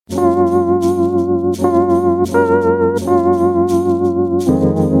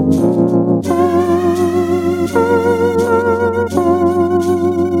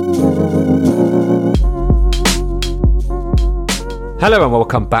Hello and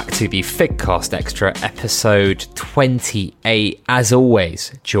welcome back to the Figcast Extra, episode 28. As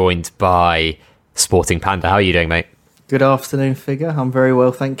always, joined by Sporting Panda. How are you doing, mate? Good afternoon, Figure. I'm very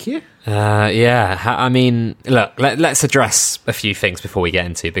well, thank you. I mean, look, let's address a few things before we get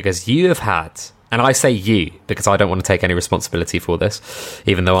into, because you have had, and I say you because I don't want to take any responsibility for this,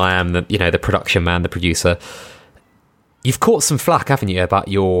 even though I am the production man, the producer. You've caught some flack, haven't you, about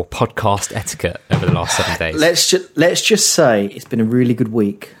your podcast etiquette over the last 7 days? Let's just say it's been a really good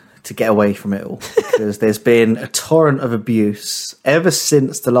week to get away from it all, because there's been a torrent of abuse ever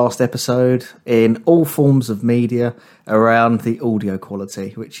since the last episode in all forms of media around the audio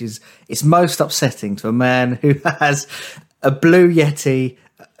quality, which is it's most upsetting to a man who has a Blue Yeti,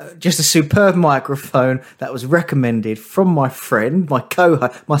 just a superb microphone that was recommended from my friend, my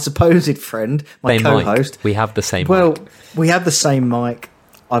co-host, my supposed friend, my same co-host. Mic. We have the same mic. mic. We have the same mic.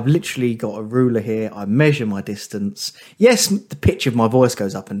 I've literally got a ruler here. I measure my distance. Yes, the pitch of my voice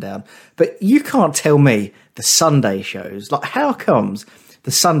goes up and down, but you can't tell me the Sunday shows. Like, how comes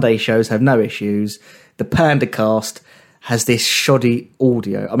the Sunday shows have no issues? The Panda cast has this shoddy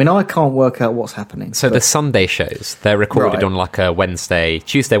audio. I mean, I can't work out what's happening. So the Sunday shows, they're recorded Right. on like a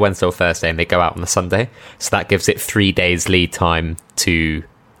Tuesday, Wednesday or Thursday, and they go out on the Sunday. So that gives it 3 days lead time to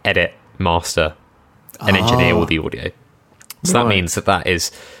edit, master, and engineer all the audio. So that means that is,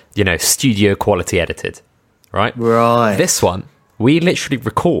 studio quality edited, right? Right. This one, we literally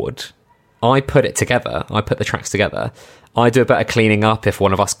record. I put it together. I put the tracks together. I do a bit of cleaning up if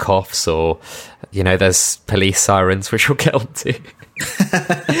one of us coughs or, there's police sirens, which we'll get onto.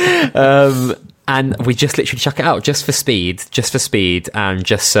 And we just literally chuck it out just for speed, and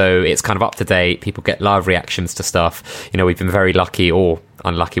just so it's kind of up to date. People get live reactions to stuff. We've been very lucky or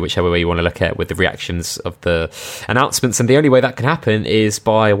unlucky, whichever way you want to look at it, with the reactions of the announcements. And the only way that can happen is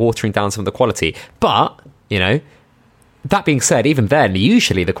by watering down some of the quality. But, that being said, even then,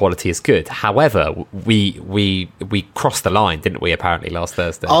 usually the quality is good. However, we crossed the line, didn't we, apparently, last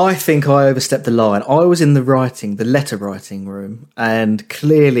Thursday? I think I overstepped the line. I was in the letter writing room, and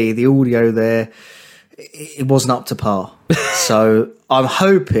clearly the audio there, it wasn't up to par. So I'm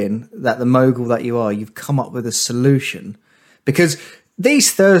hoping that the mogul that you are, you've come up with a solution. Because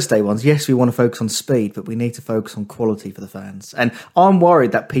these Thursday ones, yes, we want to focus on speed, but we need to focus on quality for the fans. And I'm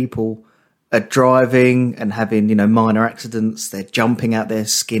worried that people are driving and having, minor accidents. They're jumping out their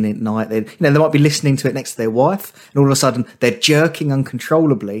skin at night. They might be listening to it next to their wife, and all of a sudden they're jerking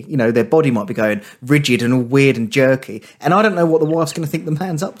uncontrollably. Their body might be going rigid and all weird and jerky. And I don't know what the wife's going to think the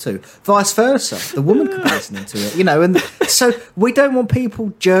man's up to. Vice versa, the woman could be listening to it. And so we don't want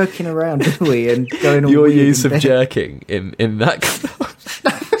people jerking around, do we? And going all your weird use of and jerking in that.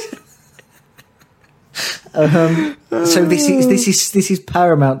 So this is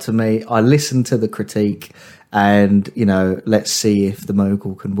paramount to me. I listen to the critique, and let's see if the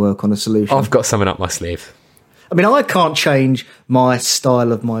mogul can work on a solution. I've got something up my sleeve. I mean, I can't change my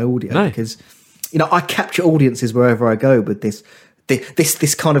style of my audio because I capture audiences wherever I go with this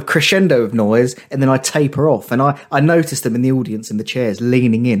kind of crescendo of noise, and then I taper off. And I notice them in the audience in the chairs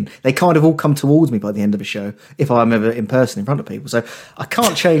leaning in. They kind of all come towards me by the end of a show if I'm ever in person in front of people. So I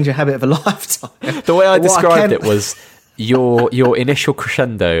can't change a habit of a lifetime. The way I described it was your initial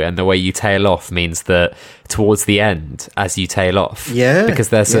crescendo and the way you tail off means that towards the end, as you tail off, because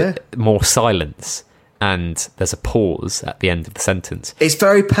there's more silence and there's a pause at the end of the sentence. It's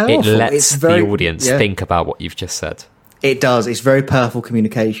very powerful. It lets the audience think about what you've just said. It does. It's very powerful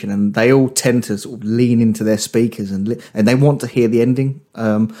communication, and they all tend to sort of lean into their speakers and they want to hear the ending.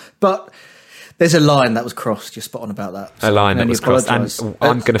 But there's a line that was crossed. You're spot on about that. So a line that was crossed, and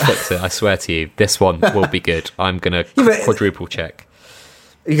I'm going to fix it. I swear to you, this one will be good. I'm going to quadruple check.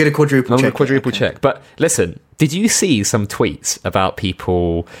 You're going to quadruple check? I'm going to quadruple check. But listen, did you see some tweets about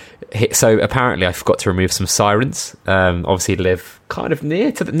people? So apparently, I forgot to remove some sirens. Obviously, live kind of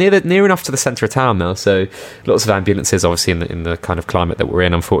near enough to the centre of town now. So lots of ambulances, obviously in the kind of climate that we're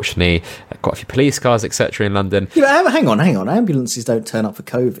in. Unfortunately, quite a few police cars, etc. in London. Yeah, hang on. Ambulances don't turn up for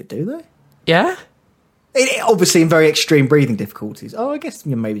COVID, do they? Yeah. Obviously, in very extreme breathing difficulties. Oh, I guess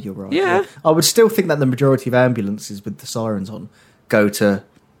maybe you're right. Yeah. I would still think that the majority of ambulances with the sirens on go to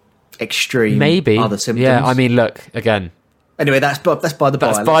extreme other symptoms. Yeah, I mean, look, again. Anyway, that's by the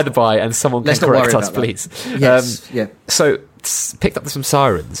by. That's by the by, and someone can correct us, please. Yes, So picked up some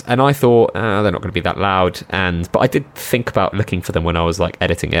sirens, and I thought they're not going to be that loud. But I did think about looking for them when I was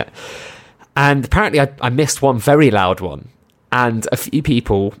editing it, and apparently I missed one very loud one. And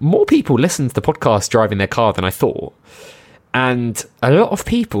more people listened to the podcast driving their car than I thought, and a lot of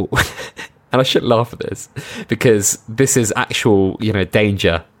people. And I shouldn't laugh at this because this is actual,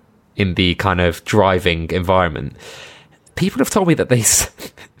 danger in the kind of driving environment. people have told me that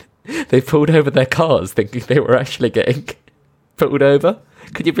they pulled over their cars thinking they were actually getting pulled over.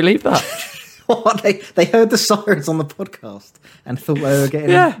 Could you believe that? What, they heard the sirens on the podcast and thought they were getting.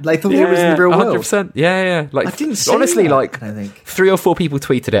 Yeah, they thought it was in the real world. 100%. Yeah. Like, I didn't see honestly, that, like I think 3 or 4 people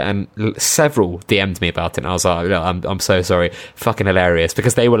tweeted it, and several DM'd me about it. And I was like, no, I'm so sorry, fucking hilarious,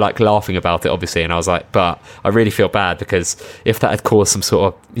 because they were like laughing about it, obviously. And I was like, but I really feel bad, because if that had caused some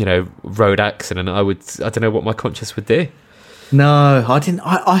sort of road accident, I don't know what my conscience would do. No, I didn't.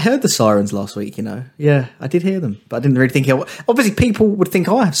 I heard the sirens last week, Yeah, I did hear them, but I didn't really think. Obviously, people would think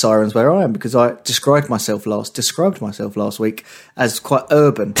I have sirens where I am, because I described myself last week as quite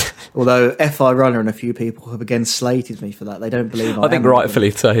urban. Although FI Runner and a few people have again slated me for that. They don't believe I think am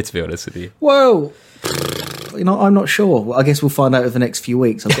rightfully so, to be honest with you. Well, I'm not sure. Well, I guess we'll find out over the next few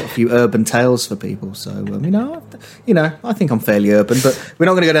weeks. I've got a few urban tales for people, so I think I'm fairly urban, but we're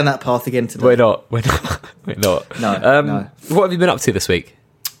not going to go down that path again today. We're not. No. What have you been up to this week?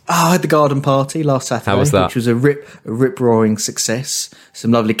 I had the garden party last Saturday. How was that? Which was a rip-roaring success.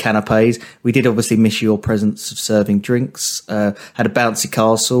 Some lovely canapes. We did obviously miss your presence of serving drinks. Had a bouncy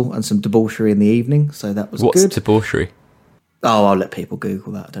castle and some debauchery in the evening, so that was good. What's debauchery? Oh, I'll let people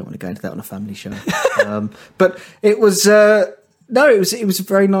Google that. I don't want to go into that on a family show. But it was... it was a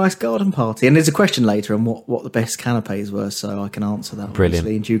very nice garden party. And there's a question later on what the best canapes were, so I can answer that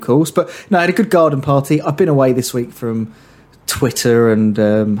obviously in due course. But no, I had a good garden party. I've been away this week from Twitter and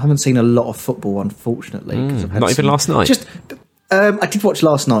haven't seen a lot of football, unfortunately. Not even last night? I did watch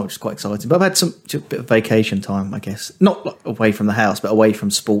last night, which is quite exciting. But I've had a bit of vacation time, I guess. Not like away from the house, but away from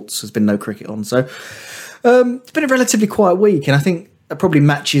sports. There's been no cricket on. So it's been a relatively quiet week, and I think that probably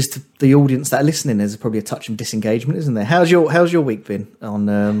matches to the audience that are listening. There's probably a touch of disengagement, isn't there? How's your week been?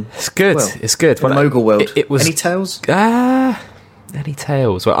 It's good. It's good. Well, Mogul World. It was any tales? Any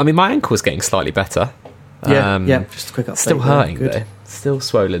tales? Well, I mean, my ankle's getting slightly better. Yeah. Just a quick update. Still hurting though. Still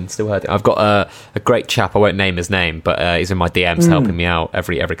swollen. Still hurting. I've got a great chap. I won't name his name, but he's in my DMs helping me out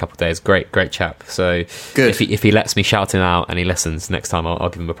every couple of days. Great chap. So good. If he lets me shout him out and he listens next time, I'll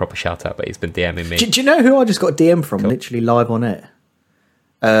give him a proper shout out. But he's been DMing me. Do you know who I just got a DM from? Cool. Literally live on air.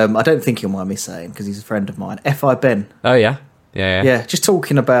 I don't think you'll mind me saying, because he's a friend of mine. FI Ben. Oh yeah. Just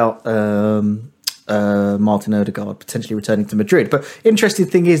talking about Martin Odegaard potentially returning to Madrid. But interesting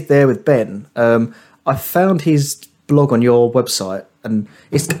thing is there with Ben. I found his blog on your website, and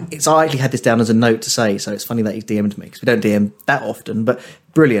it's I actually had this down as a note to say, so it's funny that he's DM'd me, because we don't DM that often, but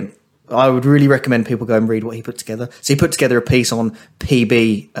brilliant. I would really recommend people go and read what he put together. So he put together a piece on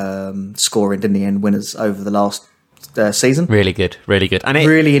PB scoring, didn't he, and winners over the last season. Really good. And it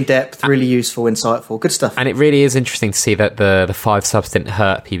really in depth, really useful, insightful, good stuff. And it really is interesting to see that the 5 subs didn't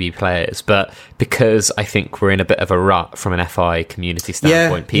hurt PB players, but because I think we're in a bit of a rut from an FI community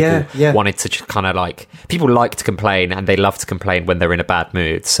standpoint, people wanted to just kind of like, people like to complain, and they love to complain when they're in a bad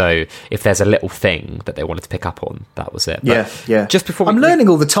mood. So if there's a little thing that they wanted to pick up on, that was it. But just before I'm learning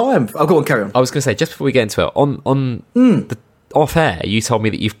all the time. Oh, go on, carry on. I was going to say, just before we get into it, on the off air, you told me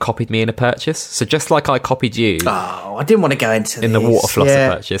that you've copied me in a purchase. So just like I copied you, I didn't want to go into the water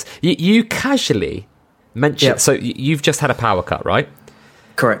flosser purchase. You casually mentioned. So you've just had a power cut, right?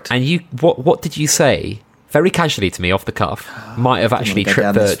 Correct. And you what did you say very casually to me off the cuff? Might have actually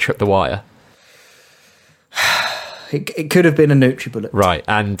tripped the wire. It could have been a NutriBullet, right?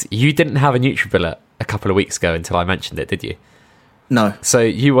 And you didn't have a NutriBullet a couple of weeks ago until I mentioned it, did you? No. So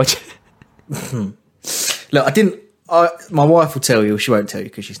you watch. Look, I didn't. My wife will tell you, she won't tell you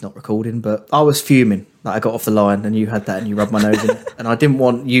because she's not recording, but I was fuming that I got off the line and you had that and you rubbed my nose in it, and I didn't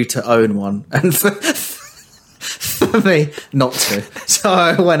want you to own one and for me not to. So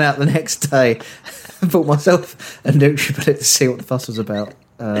I went out the next day and bought myself a NutriBullet to see what the fuss was about.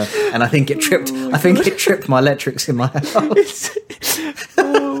 And I think it tripped. I think it tripped my electrics in my house.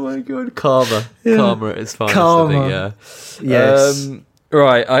 Oh my god, karma at its finest. Karma. I think, yes.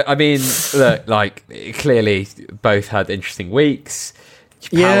 Right, I mean, look, like, clearly both had interesting weeks.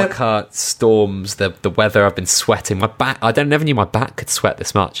 Power cuts, storms, the weather. I've been sweating. My back, never knew my back could sweat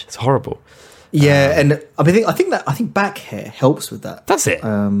this much. It's horrible. Yeah, and I think back hair helps with that. That's it.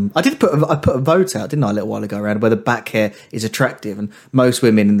 I put a vote out, didn't I, a little while ago, around whether back hair is attractive, and most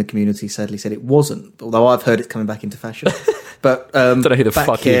women in the community sadly said it wasn't. Although I've heard it's coming back into fashion. But I don't know who the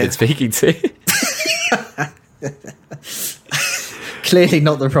fuck you've been speaking to. Clearly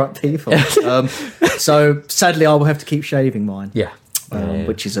not the right people. So sadly, I will have to keep shaving mine.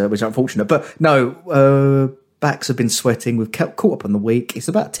 Which is unfortunate. But no, backs have been sweating. We've caught up on the week. It's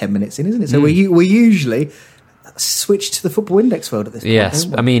about 10 minutes in, isn't it? So we usually switch to the Football Index world at this point. Yes,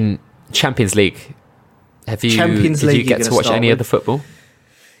 I mean Champions League. Did you get to watch any of the football?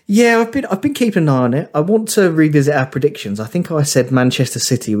 Yeah, I've been keeping an eye on it. I want to revisit our predictions. I think I said Manchester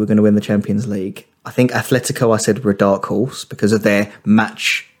City were going to win the Champions League. I think Atletico I said were a dark horse because of their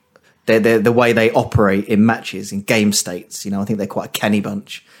match, the way they operate in matches, in game states. I think they're quite a canny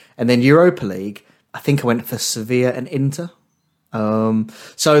bunch. And then Europa League, I think I went for Sevilla and Inter.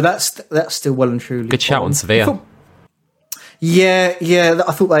 So that's still well and truly good shout on Sevilla. Yeah,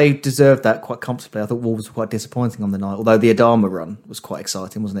 I thought they deserved that quite comfortably. I thought Wolves were quite disappointing on the night, although the Adama run was quite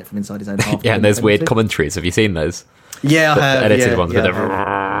exciting, wasn't it, from inside his own half? Yeah, and there's weird commentaries. Have you seen those? Yeah, I have. The edited ones. Yeah.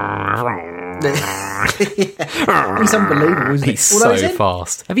 He's unbelievable, isn't he? He's so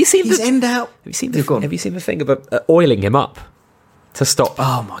fast. Have you seen his end out? Have you seen the thing of oiling him up to stop?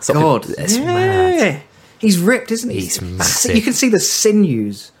 Oh my god! It's mad. He's ripped, isn't he? He's massive. You can see the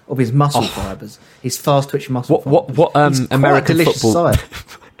sinews of his muscle fibres. His fast-twitching muscle fibres. What American football? Side.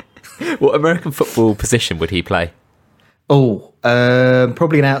 What American football position would he play?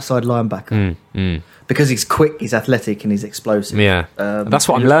 Probably an outside linebacker. Because he's quick, he's athletic, and he's explosive. Yeah, that's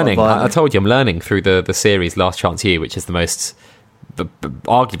what I'm learning. I told you I'm learning through the series Last Chance U, which is arguably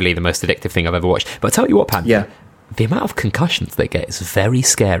the most addictive thing I've ever watched. But I tell you what, Panda, the amount of concussions they get is very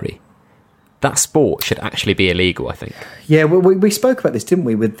scary. That sport should actually be illegal, I think. Yeah, we spoke about this, didn't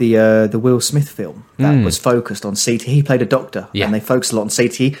we, with the Will Smith film that was focused on CTE. He played a doctor, and they focused a lot on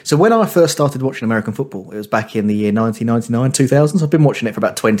CTE. So when I first started watching American football, it was back in the year 1999, 2000. So I've been watching it for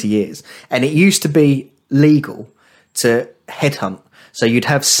about 20 years. And it used to be legal to headhunt. So you'd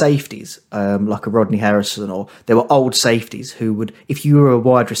have safeties, like a Rodney Harrison, or there were old safeties who would, if you were a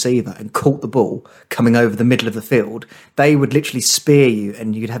wide receiver and caught the ball coming over the middle of the field, they would literally spear you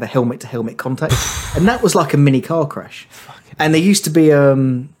and you'd have a helmet-to-helmet contact. And that was like a mini car crash. And there used to be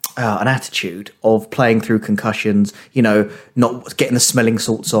an attitude of playing through concussions, not getting the smelling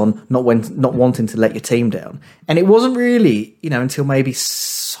salts on, not wanting to let your team down. And it wasn't really, until maybe,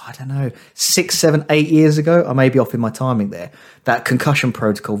 6, 7, 8 years ago, I may be off in my timing there, that concussion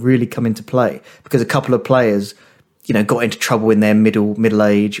protocol really come into play because a couple of players, got into trouble in their middle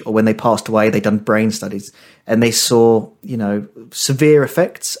age, or when they passed away, they'd done brain studies and they saw, severe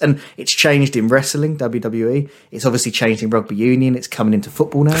effects. And it's changed in wrestling, WWE. It's obviously changed in rugby union. It's coming into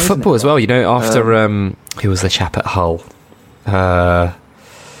football now. Football as well, after who was the chap at Hull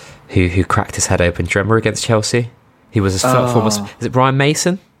who cracked his head open? Do you remember against Chelsea? He was his former. Is it Brian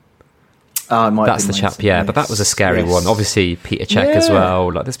Mason? That's the chap, yeah. Yes. But that was a scary one. Obviously, Peter Cech as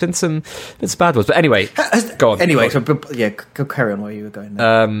well. Like, there's been some bad ones. But anyway, go on. Anyway, go carry on where you were going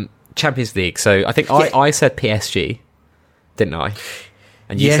there. Champions League. So I think I said PSG, didn't I?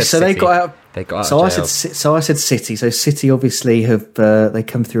 And you said so City. They got out. So I said City. So City obviously have they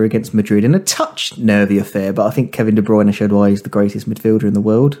come through against Madrid in a touch nervy affair, but I think Kevin De Bruyne showed why he's the greatest midfielder in the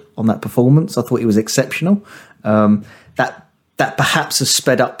world on that performance. I thought he was exceptional. That perhaps has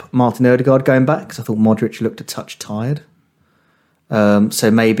sped up Martin Ødegaard going back because I thought Modric looked a touch tired.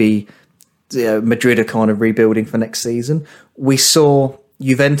 So maybe Madrid are kind of rebuilding for next season. We saw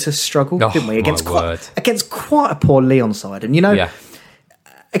Juventus struggle, didn't we, against quite a poor Lyon side. And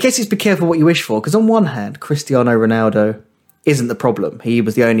I guess it's be careful what you wish for, because on one hand, Cristiano Ronaldo isn't the problem. He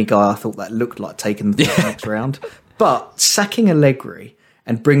was the only guy I thought that looked like taking the next round. But sacking Allegri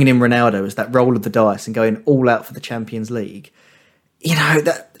and bringing in Ronaldo as that roll of the dice and going all out for the Champions League,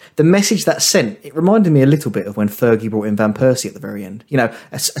 that the message that sent, it reminded me a little bit of when Fergie brought in Van Persie at the very end. A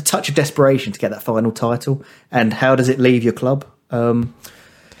touch of desperation to get that final title. And how does it leave your club?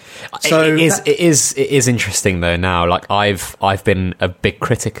 So it is interesting though now. Like I've been a big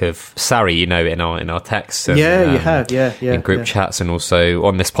critic of Sarri, in our texts. And, you have, in group chats and also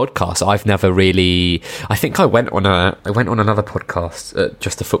on this podcast. I've never really. I think I went on another podcast,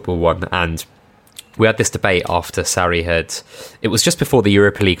 just a football one, and we had this debate after Sarri had. It was just before the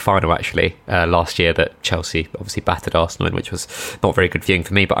Europa League final, actually, last year, that Chelsea obviously battered Arsenal in, which was not very good viewing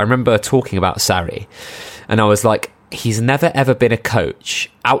for me. But I remember talking about Sarri, and I was like, he's never ever been a coach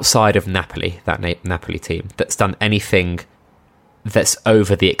outside of Napoli, that Napoli team, that's done anything that's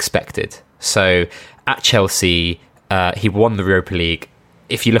over the expected. So at Chelsea, he won the Europa League.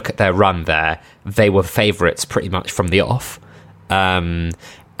 If you look at their run there, they were favourites pretty much from the off.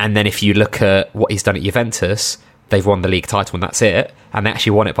 And then if you look at what he's done at Juventus, they've won the league title and that's it. And they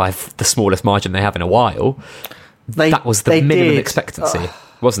actually won it by the smallest margin they have in a while. That was the minimum expectancy.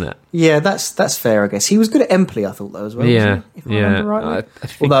 Wasn't it? Yeah, that's fair, I guess. He was good at Empoli, I thought, though, as well. Yeah, if I remember rightly.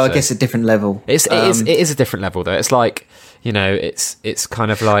 Although I guess a different level. It is a different level, though. It's like, it's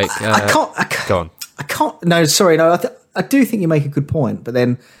kind of like. I can't. Go on. I can't. No, sorry. No, I do think you make a good point, but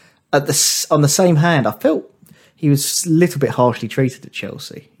then on the same hand, I felt he was a little bit harshly treated at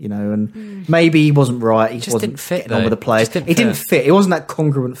Chelsea, and maybe he wasn't right. He just wasn't getting on with the players. He didn't fit. It wasn't that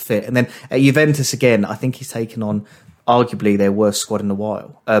congruent fit. And then at Juventus again, I think he's taken on arguably their worst squad in a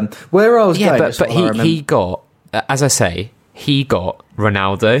while. Where I was going, but he got, as I say, he got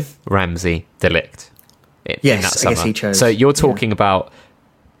Ronaldo, Ramsey, De Ligt. In that summer. I guess he chose. So you're talking about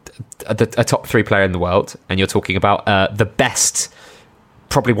a top 3 player in the world, and you're talking about the best,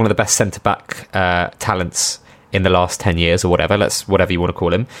 probably one of the best centre-back talents in the last 10 years or whatever you want to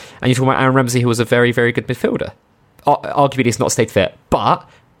call him. And you're talking about Aaron Ramsey, who was a very, very good midfielder. Arguably, he's not stayed fit, but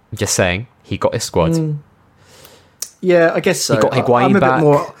I'm just saying, he got his squad. Yeah, I guess so. He got Higuain back.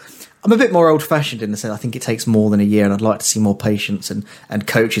 I'm a bit more old-fashioned in the sense I think it takes more than a year, and I'd like to see more patience, and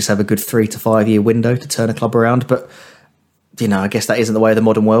coaches have a good 3 to 5 year window to turn a club around. But, I guess that isn't the way of the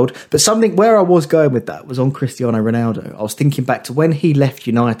modern world. But something where I was going with that was on Cristiano Ronaldo. I was thinking back to when he left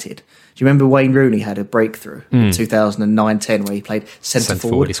United. Do you remember Wayne Rooney had a breakthrough in 2009-10 where he played centre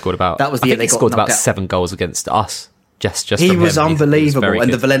forward? He scored about. That was the year they got scored about out. 7 goals against us. Just he was unbelievable, he was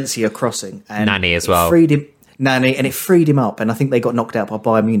and the Valencia crossing, and Nani as well. It freed him up, and I think they got knocked out by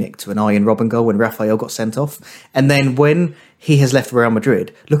Bayern Munich to an Arjen Robben goal when Raphael got sent off. And then when he has left Real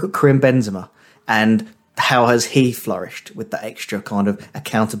Madrid, look at Karim Benzema, and how has he flourished with that extra kind of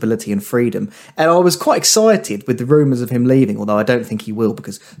accountability and freedom. And I was quite excited with the rumours of him leaving, although I don't think he will,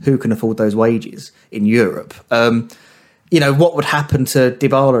 because who can afford those wages in Europe? What would happen to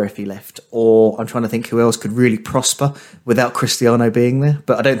Dybala if he left? Or I'm trying to think who else could really prosper without Cristiano being there.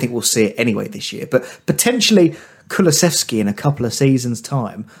 But I don't think we'll see it anyway this year. But potentially Kulusevski in a couple of seasons'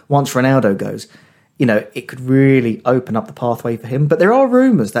 time, once Ronaldo goes, it could really open up the pathway for him. But there are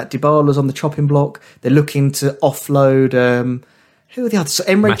rumours that Dybala's on the chopping block. They're looking to offload... who are the others? So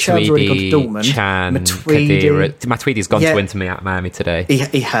Emre Can's already gone to Dortmund. Matuidi's gone to Inter Miami today.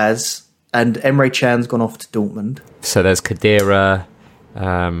 He has. And Emre Can's gone off to Dortmund. So there's Khedira.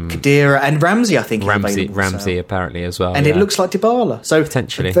 And Ramsey, I think. Ramsey apparently as well. And it looks like Dybala. So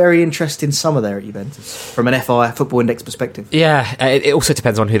potentially. A very interesting summer there at Juventus from an FI Football Index perspective. Yeah, it also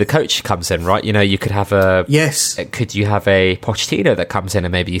depends on who the coach comes in, right? You could have could you have a Pochettino that comes in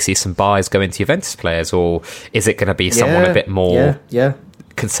and maybe you see some buys go into Juventus players, or is it going to be someone a bit more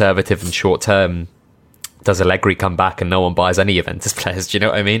conservative and short term? Does Allegri come back and no one buys any Juventus players? Do you know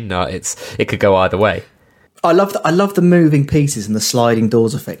what I mean? No, it could go either way. I love the moving pieces and the sliding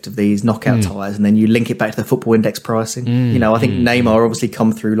doors effect of these knockout ties, and then you link it back to the Football Index pricing. I think Neymar obviously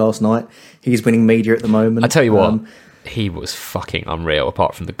come through last night. He's winning media at the moment. I tell you what, he was fucking unreal.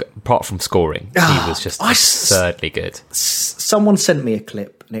 Apart from scoring, he was just absurdly good. Someone sent me a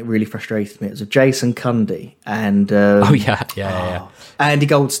clip, and it really frustrated me. It was of Jason Cundy and Andy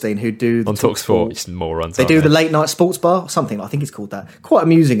Goldstein, who do on TalkSport, just morons. They do the late night sports bar, something I think it's called that. Quite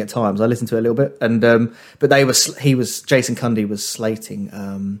amusing at times. I listened to it a little bit, and but Jason Cundy was slating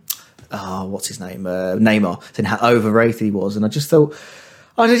what's his name, Neymar, saying how overrated he was, and I just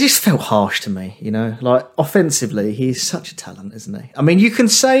felt harsh to me. Like offensively, he's such a talent, isn't he? I mean, you can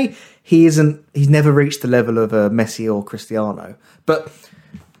say he's never reached the level of Messi or Cristiano, but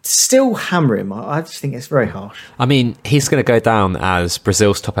still hammer him. I just think it's very harsh. I mean, he's going to go down as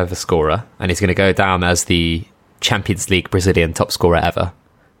Brazil's top ever scorer, and he's going to go down as the Champions League Brazilian top scorer ever.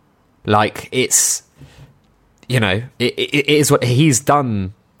 Like, it's, it is what he's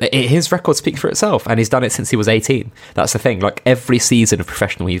done. His records speak for itself, and he's done it since he was 18. That's the thing. Like, every season of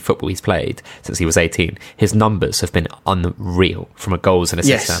professional football he's played since he was 18, his numbers have been unreal from a goals and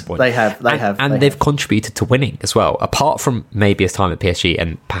assists standpoint. They have. They've contributed to winning as well. Apart from maybe his time at PSG,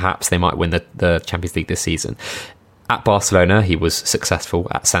 and perhaps they might win the Champions League this season. At Barcelona, he was successful.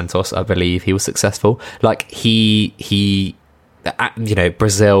 At Santos, I believe he was successful. Like,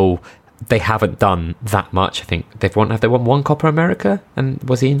 Brazil, they haven't done that much. I think have they won one Copa America, and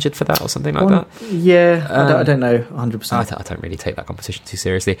was he injured for that or something like that? Yeah, I don't know 100%. I don't really take that competition too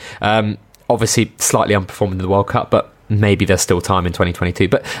seriously. Obviously slightly underperforming in the World Cup, but maybe there's still time in 2022.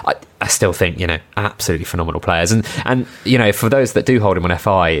 But I still think, absolutely phenomenal players, and for those that do hold him on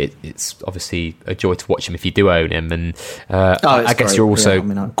FI, it's obviously a joy to watch him if you do own him. And I guess you're also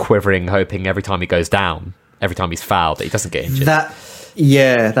quivering, hoping every time he goes down, every time he's fouled, that he doesn't get injured.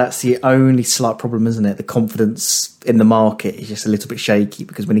 That's the only slight problem, isn't it? The confidence in the market is just a little bit shaky,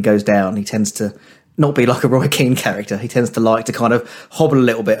 because when he goes down, he tends to not be like a Roy Keane character. He tends to like to kind of hobble a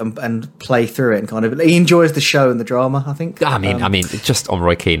little bit and play through it, and he enjoys the show and the drama, I think. I mean, just on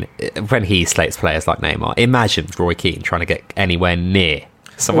Roy Keane, when he slates players like Neymar, imagine Roy Keane trying to get anywhere near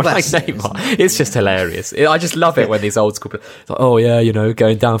someone like Neymar. It's just hilarious. I just love it when these old school players, like,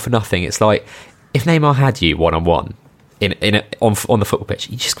 going down for nothing. It's like, if Neymar had you one-on-one on the football pitch,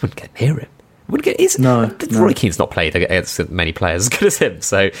 you just couldn't get near him. Roy Keane's not played against many players as good as him.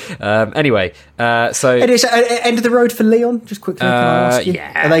 So anyway, so it is end of the road for Lyon. Just quickly, can I ask you?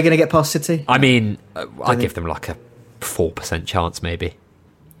 Yeah. Are they going to get past City? I mean, I give them like a 4% chance, maybe.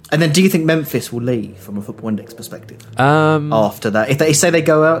 And then, do you think Memphis will leave from a Football Index perspective after that? If they say they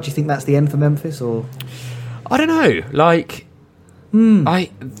go out, do you think that's the end for Memphis, or I don't know, like.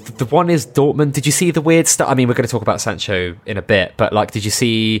 The one is Dortmund. Did you see the weird stuff? I mean, we're going to talk about Sancho in a bit, but like, did you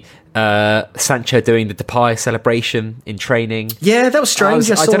see Sancho doing the Depay celebration in training? Yeah, that was strange.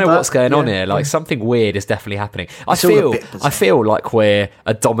 I don't know what's going on here. Like, something weird is definitely happening. I feel like we're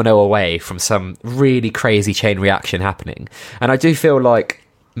a domino away from some really crazy chain reaction happening, and I do feel like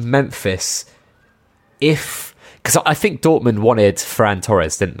Memphis, because I think Dortmund wanted Ferran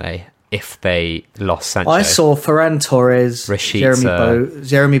Torres, didn't they? If they lost Sancho. I saw Ferran Torres, Rashica.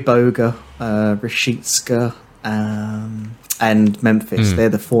 Jeremy Boga, Rashica, and Memphis. They're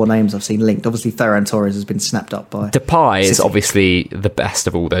the four names I've seen linked. Obviously, Ferran Torres has been snapped up by Depay City. is obviously the best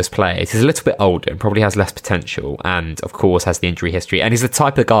of all those players. He's a little bit older and probably has less potential, and of course has the injury history. And he's the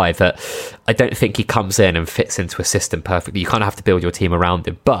type of guy that I don't think he comes in and fits into a system perfectly. You kind of have to build your team around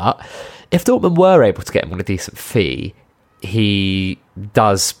him. But if Dortmund were able to get him on a decent fee, he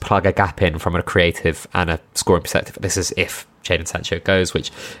does plug a gap in from a creative and a scoring perspective. This is if Jadon Sancho goes,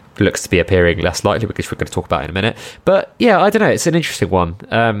 which looks to be appearing less likely, because we're going to talk about it in a minute. But yeah, I don't know. It's an interesting one.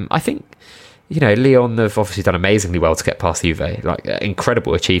 I think, Lyon have obviously done amazingly well to get past Juve. Like,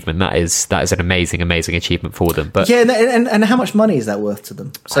 incredible achievement. That is an amazing achievement for them. But yeah, and how much money is that worth to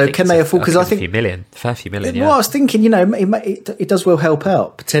them? So can they afford? Because I think fair few million. Yeah. Well, I was thinking, it does well help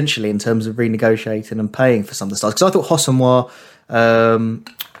out potentially in terms of renegotiating and paying for some of the stars. Because I thought Hossanwa,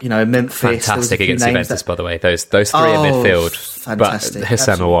 Memphis, fantastic against Juventus, by the way. Those three in midfield, fantastic. But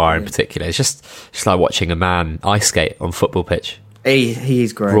Hissam Aouar in particular, it's just like watching a man ice skate on football pitch. He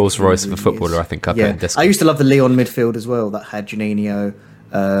is great. Rolls Royce of a footballer, I think. I used to love the Lyon midfield as well. That had Juninho,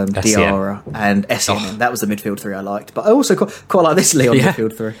 Diarra, and Essien. That was the midfield three I liked. But I also quite like this Lyon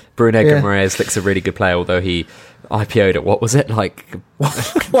midfield three. Bruno Guimaraes looks a really good player, although he IPO'd at, what was it, like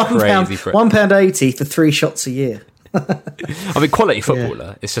 £1.80 for 3 shots a year. I mean, quality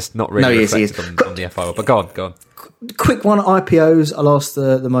footballer. It's just not really reflected on the FIO. But go on. Quick one, IPOs. I'll ask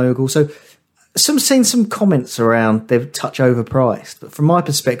the mogul. So, seen some comments around they're touch overpriced, but from my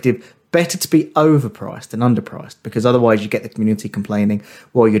perspective, better to be overpriced than underpriced, because otherwise you get the community complaining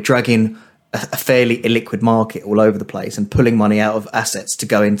while you're dragging a fairly illiquid market all over the place and pulling money out of assets to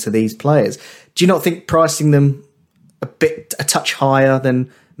go into these players. Do you not think pricing them a touch higher than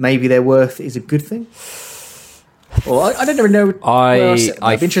maybe they're worth is a good thing? Well, I don't really know.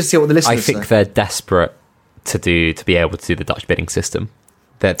 I'm interested to see what the listeners say. I think they're desperate to be able to do the Dutch bidding system.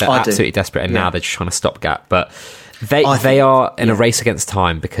 They're absolutely desperate, and now they're just trying to stopgap. But they are in a race against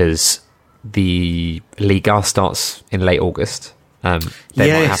time, because the Liga starts in late August. They might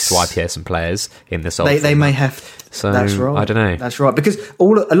have to IPO some players in this. They may have. So that's right. I don't know. That's right, because a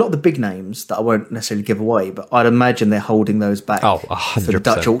lot of the big names that I won't necessarily give away, but I'd imagine they're holding those back 100%. for the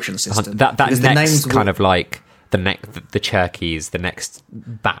Dutch auction system. That next kind of like the Cherkeys, the next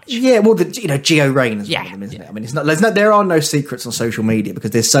batch. Yeah, well, Gio Reyna is one of them, isn't it? I mean, it's not. There are no secrets on social media,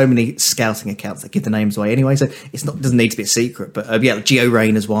 because there's so many scouting accounts that give the names away anyway. So doesn't need to be a secret. But Gio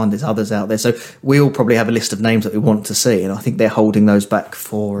Reyna's one. There's others out there. So we all probably have a list of names that we want to see, and I think they're holding those back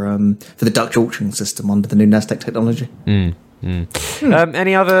for the Dutch auction system under the new Nasdaq technology.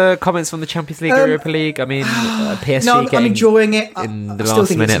 Any other comments on the Champions League or Europa League? I mean, PSG no, I'm enjoying it. In the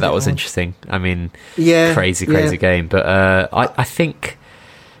last minute, that was interesting. I mean, crazy game. But I think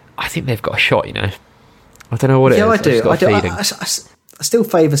they've got a shot. I don't know what it is. I do. I still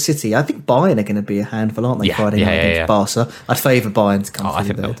favour City. I think Bayern are going to be a handful, aren't they? Friday night against Barca. I'd favour Bayern to come through. I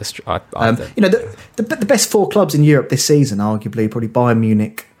think the best 4 clubs in Europe this season, arguably, probably Bayern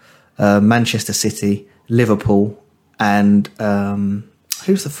Munich, Manchester City, Liverpool. And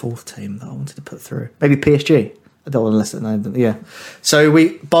who's the 4th team that I wanted to put through? Maybe PSG. I don't want to listen. Yeah. So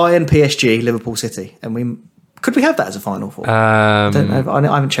Bayern, PSG, Liverpool, City, and could we have that as a final 4? I don't know.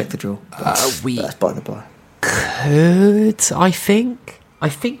 I haven't checked the draw. That's by the by. Could I think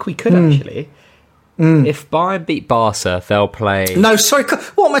we could actually. If Bayern beat Barca, they'll play. No, sorry.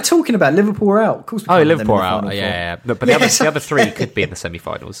 What am I talking about? Liverpool are out. Of course. Liverpool are out. Yeah. No, but the other 3 could be in the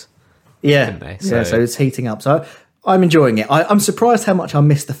semi-finals. Yeah. So it's heating up. So I'm enjoying it. I'm surprised how much I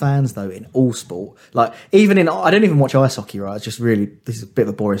miss the fans, though, in all sport. Like, I don't even watch ice hockey, right? It's just really, this is a bit of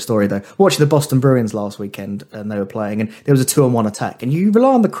a boring story, though. Watching the Boston Bruins last weekend, and they were playing, and there was a 2-on-1 attack, and you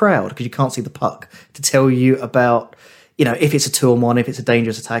rely on the crowd, because you can't see the puck, to tell you about if it's a 2-on-1, if it's a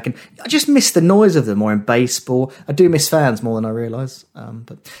dangerous attack. And I just miss the noise of them more in baseball. I do miss fans more than I realise.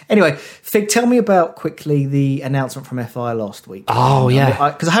 But anyway, Fig, tell me about quickly the announcement from FI last week. Oh,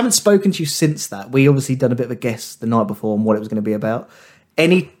 yeah. Because I haven't spoken to you since that. We obviously done a bit of a guess the night before on what it was going to be about.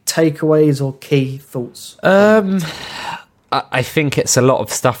 Any takeaways or key thoughts? I think it's a lot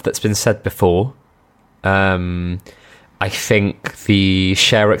of stuff that's been said before. I think the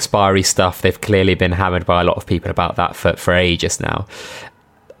share expiry stuff, they've clearly been hammered by a lot of people about that for ages now.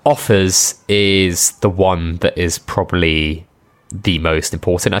 Offers is the one that is probably the most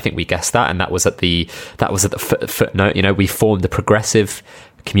important. I think we guessed that, and that was at the footnote. We formed a progressive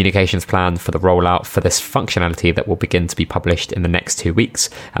communications plan for the rollout for this functionality that will begin to be published in the next 2 weeks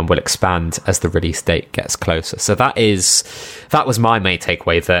and will expand as the release date gets closer. So that was my main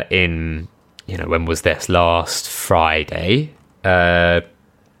takeaway, that when was this? Last Friday.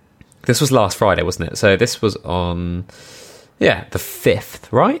 This was last Friday, wasn't it? So this was on, the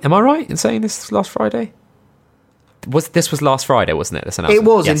 5th, right? Am I right in saying this was last Friday? This was last Friday, wasn't it? This announcement? It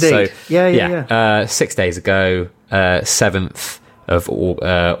was, indeed. So, yeah. 6 days ago, 7th of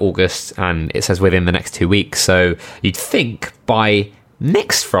August, and it says within the next 2 weeks. So you'd think by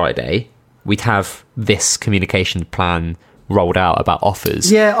next Friday we'd have this communication plan rolled out about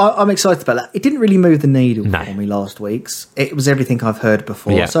offers. Yeah, I'm excited about that. It didn't really move the needle for me last week's. It was everything I've heard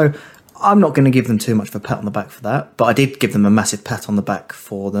before. Yeah. So I'm not going to give them too much of a pat on the back for that, but I did give them a massive pat on the back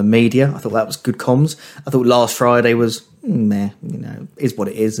for the media. I thought that was good comms. I thought last Friday was is what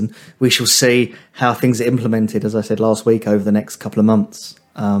it is, and we shall see how things are implemented, as I said last week, over the next couple of months.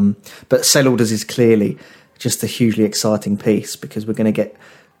 But sell orders is clearly just a hugely exciting piece, because we're going to get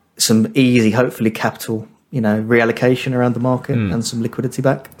some easy, hopefully, capital reallocation around the market and some liquidity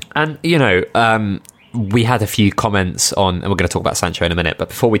back. And, we had a few comments on, and we're going to talk about SanchNO in a minute, but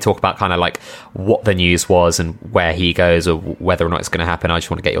before we talk about kind of like what the news was and where he goes or whether or not it's going to happen, I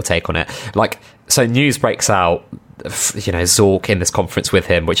just want to get your take on it. So news breaks out, Zorc in this conference with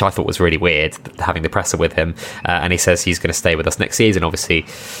him, which I thought was really weird, having the presser with him, and he says he's going to stay with us next season. Obviously,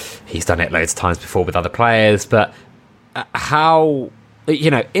 he's done it loads of times before with other players, but how...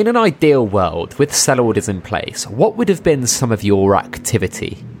 in an ideal world, with sell orders in place, what would have been some of your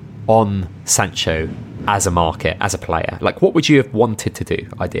activity on SanchNO as a market, as a player? What would you have wanted to do,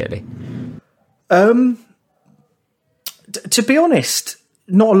 ideally? To be honest,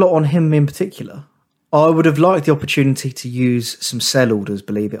 not a lot on him in particular. I would have liked the opportunity to use some sell orders,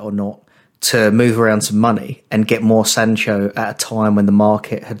 believe it or not, to move around some money and get more SanchNO at a time when the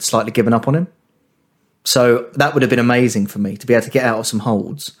market had slightly given up on him. So that would have been amazing for me, to be able to get out of some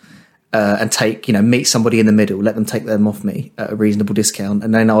holds and take, meet somebody in the middle, let them take them off me at a reasonable discount,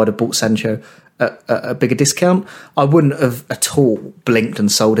 and then I would have bought SanchNO at a bigger discount. I wouldn't have at all blinked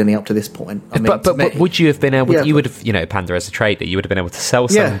and sold any up to this point. But would you have been able? You would have, Panda as a trader, you would have been able to sell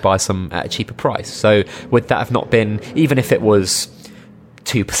some and buy some at a cheaper price. So would that have not been, even if it was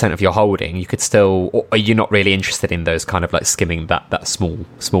 2% of your holding, you could still, or are you not really interested in those kind of skimming that small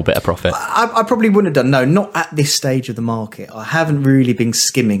bit of profit? I probably wouldn't have done. No, not at this stage of the market. I haven't really been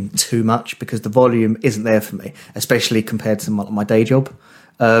skimming too much because the volume isn't there for me, especially compared to my day job.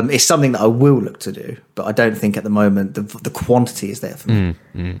 It's something that I will look to do, but I don't think at the moment the quantity is there for me.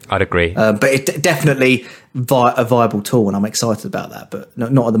 I'd agree. But it's definitely a viable tool, and I'm excited about that, but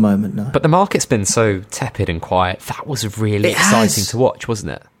not at the moment, no. But the market's been so tepid and quiet. That was really exciting to watch,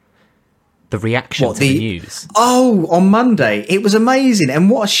 wasn't it? The reaction to the news. Oh, on Monday. It was amazing, and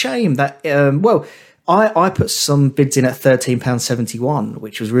what a shame that... I put some bids in at £13.71,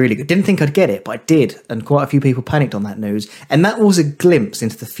 which was really good. Didn't think I'd get it, but I did. And quite a few people panicked on that news. And that was a glimpse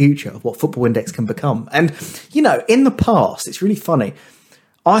into the future of what Football Index can become. And, in the past, it's really funny.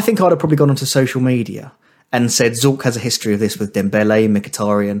 I think I'd have probably gone onto social media and said, Zorc has a history of this with Dembele,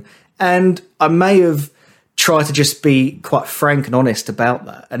 Mkhitaryan. And I may have tried to just be quite frank and honest about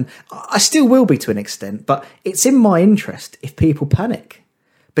that. And I still will be to an extent, but it's in my interest if people panic.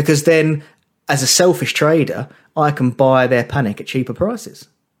 Because then... as a selfish trader, I can buy their panic at cheaper prices.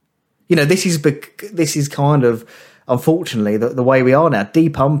 This is kind of, unfortunately, the way we are now,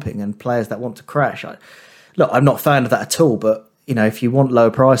 depumping and players that want to crash. I'm not a fan of that at all, but, if you want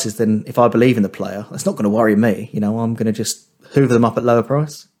lower prices, then if I believe in the player, that's not going to worry me. I'm going to just hoover them up at lower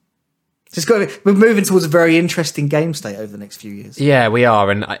price. We're moving towards a very interesting game state over the next few years. Yeah, we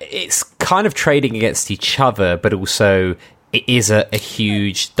are. And it's kind of trading against each other, but also... it is a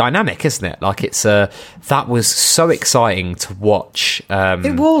huge dynamic, isn't it? That was so exciting to watch.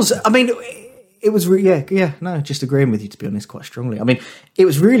 It was. I mean, it was just agreeing with you, to be honest, quite strongly. I mean, it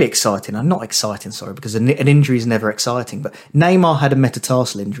was really exciting. Not exciting, sorry, because an injury is never exciting. But Neymar had a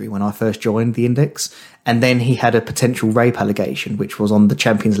metatarsal injury when I first joined the Index, and then he had a potential rape allegation, which was on the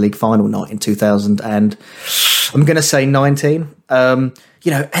Champions League final night in 2000 and I'm going to say 19. And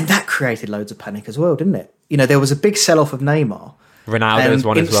that created loads of panic as well, didn't it? There was a big sell-off of Neymar. Ronaldo's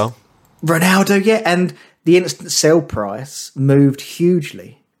one as well. Ronaldo, yeah, and the instant sell price moved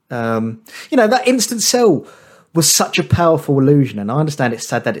hugely. That instant sell was such a powerful illusion, and I understand it's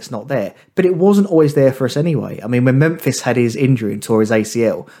sad that it's not there, but it wasn't always there for us anyway. I mean, when Memphis had his injury and tore his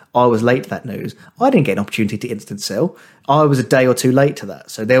ACL, I was late to that news. I didn't get an opportunity to instant sell. I was a day or two late to that.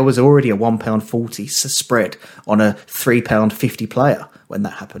 So there was already a £1.40 spread on a £3.50 player when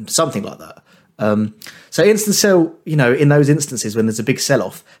that happened, something like that. So instant sell, in those instances when there's a big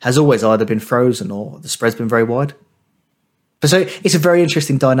sell-off, has always either been frozen or the spread's been very wide. So it's a very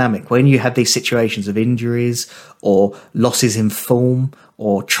interesting dynamic when you have these situations of injuries or losses in form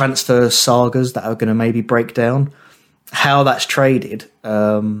or transfer sagas that are going to maybe break down. How that's traded,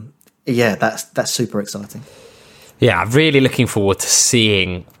 that's super exciting. Yeah, I'm really looking forward to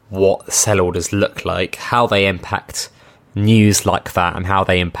seeing what sell orders look like, how they impact news like that, and how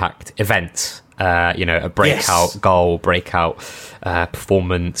they impact events. A breakout goal, breakout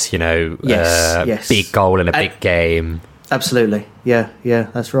performance. Big goal in a big game. Absolutely. Yeah,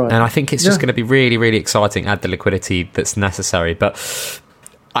 that's right. And I think it's just going to be really, really exciting, add the liquidity that's necessary. But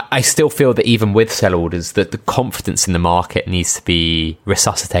I still feel that even with sell orders, that the confidence in the market needs to be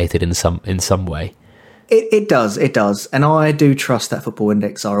resuscitated in some way. It does. And I do trust that Football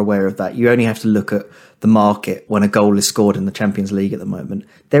Index are aware of that. You only have to look at the market when a goal is scored in the Champions League at the moment.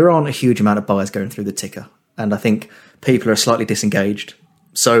 There aren't a huge amount of buyers going through the ticker. And I think people are slightly disengaged.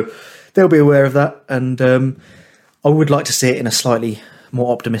 So they'll be aware of that. And I would like to see it in a slightly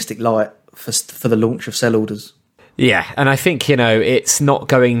more optimistic light for the launch of sell orders. Yeah, and I think, it's not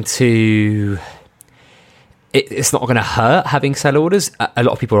going to... It's not going to hurt having sell orders. A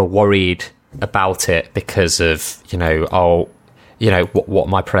lot of people are worried about it because of, what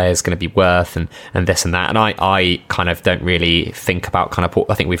my player is going to be worth and this and that. And I kind of don't really think about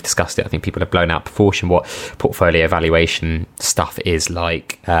I think we've discussed it. I think people have blown out proportion what portfolio evaluation stuff is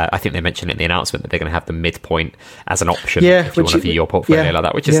like. I think they mentioned it in the announcement that they're going to have the midpoint as an option if you want to view your portfolio like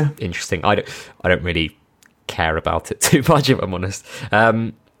that, which is interesting. I don't really care about it too much, if I'm honest.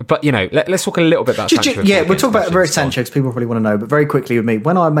 But, let's talk a little bit about Sancho. We'll talk about very Sancho because people probably want to know. But very quickly with me,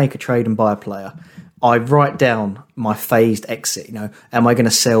 when I make a trade and buy a player, I write down my phased exit. Am I going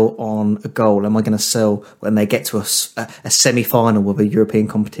to sell on a goal? Am I going to sell when they get to a semi-final of a European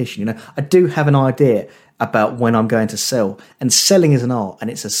competition? I do have an idea about when I'm going to sell. And selling is an art and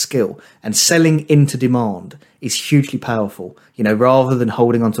it's a skill. And selling into demand is hugely powerful. Rather than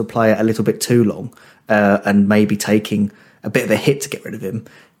holding onto a player a little bit too long and maybe taking a bit of a hit to get rid of him,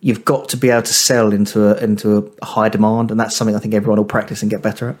 you've got to be able to sell into a high demand, and that's something I think everyone will practice and get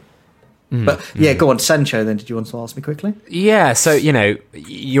better at. Go on, Sancho then. Did you want to ask me quickly? Yeah, so,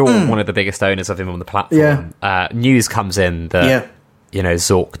 you're one of the biggest owners of him on the platform. Yeah. News comes in that,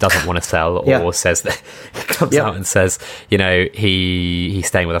 Zorc doesn't want to sell or says that he comes out and says, he's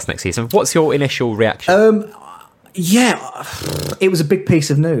staying with us next season. What's your initial reaction? It was a big piece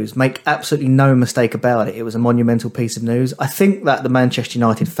of news. Make absolutely no mistake about it. It was a monumental piece of news. I think that the Manchester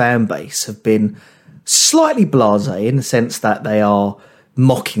United fan base have been slightly blasé in the sense that they are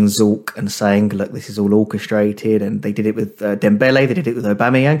mocking Zorc and saying, look, this is all orchestrated, and they did it with Dembele, they did it with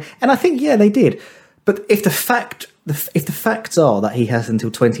Aubameyang, and I think, they did. But if the facts are that he has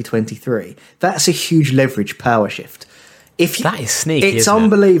until 2023, that's a huge leverage power shift. That is sneaky. It's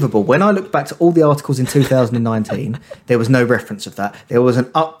unbelievable. When I look back to all the articles in 2019, there was no reference of that. There was an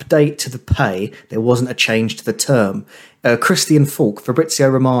update to the pay. There wasn't a change to the term. Christian Falk, Fabrizio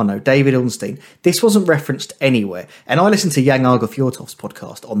Romano, David Ornstein. This wasn't referenced anywhere. And I listened to Jan Argo Fjortov's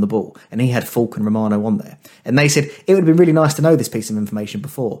podcast On the Ball, and he had Falk and Romano on there. And they said it would have been really nice to know this piece of information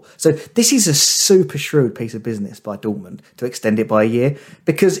before. So this is a super shrewd piece of business by Dortmund to extend it by a year.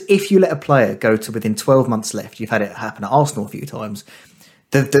 Because if you let a player go to within 12 months left, you've had it happen at Arsenal a few times,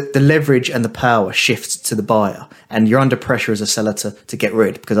 the leverage and the power shifts to the buyer, and you're under pressure as a seller to get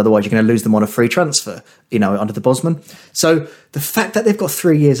rid, because otherwise you're going to lose them on a free transfer, under the Bosman. So the fact that they've got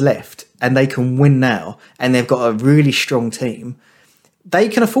 3 years left and they can win now, and they've got a really strong team, they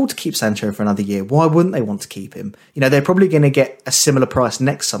can afford to keep Sancho for another year. Why wouldn't they want to keep him? They're probably going to get a similar price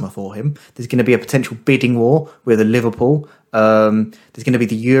next summer for him. There's going to be a potential bidding war with Liverpool. There's going to be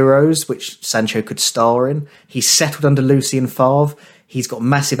the Euros, which Sancho could star in. He's settled under Lucien Favre. He's got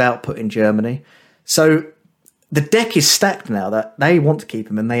massive output in Germany. So the deck is stacked now that they want to keep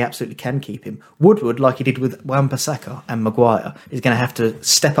him and they absolutely can keep him. Woodward, like he did with Wan-Bissaka and Maguire, is going to have to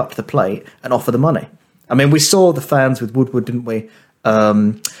step up to the plate and offer the money. I mean, we saw the fans with Woodward, didn't we?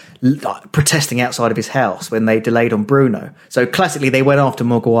 Protesting outside of his house when they delayed on Bruno. So classically, they went after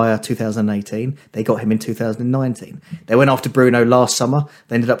Maguire 2018. They got him in 2019. They went after Bruno last summer.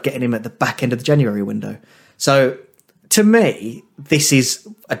 They ended up getting him at the back end of the January window. So to me, this is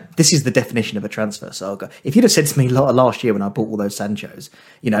the definition of a transfer saga. If you'd have said to me last year when I bought all those Sanchos,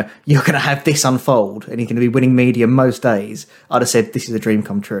 you're going to have this unfold and you're going to be winning media most days, I'd have said this is a dream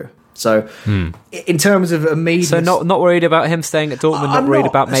come true. So, in terms of immediate... So not worried about him staying at Dortmund, not worried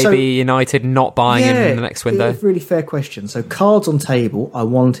about maybe United not buying him in the next window? It's a really fair question. So, cards on table, I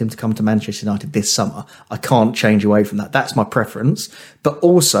want him to come to Manchester United this summer. I can't change away from that. That's my preference. But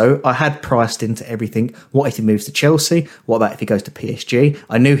also, I had priced into everything. What if he moves to Chelsea? What about if he goes to PSG?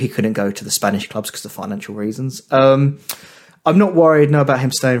 I knew he couldn't go to the Spanish clubs because of financial reasons. I'm not worried about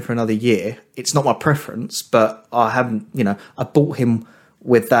him staying for another year. It's not my preference, but I haven't, I bought him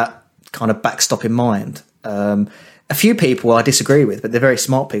with that kind of backstop in mind. A few people I disagree with, but they're very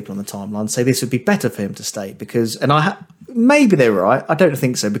smart people on the timeline, say this would be better for him to stay because, and maybe they're right. I don't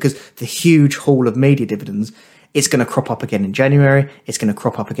think so because the huge haul of media dividends, it's going to crop up again in January. It's going to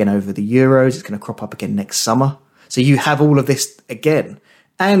crop up again over the Euros. It's going to crop up again next summer. So you have all of this again,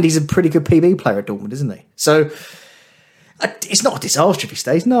 and he's a pretty good PB player at Dortmund, isn't he? So it's not a disaster if he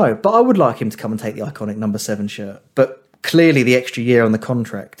stays, no, but I would like him to come and take the iconic number 7 shirt. But clearly, the extra year on the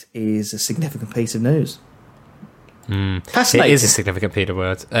contract is a significant piece of news. Fascinating. It is a significant piece of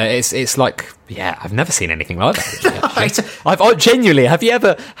words. It's like, I've never seen anything like that. I've genuinely. Have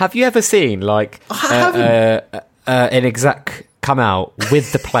you ever seen like an exec come out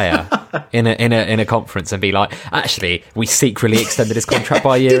with the player in a conference and be like, actually, we secretly extended his contract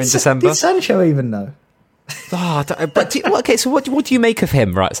by a year in December? Did Sancho even know? Okay, so what do you make of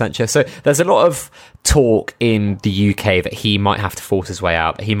him, right, Sancho? So there's a lot of talk in the UK that he might have to force his way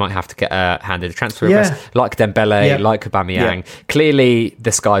out, that he might have to get handed a transfer request, like Dembele, like Aubameyang. Yeah. Clearly,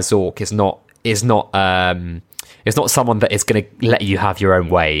 this guy Zorc is not someone that is going to let you have your own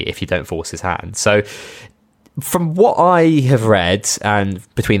way if you don't force his hand. So from what I have read, and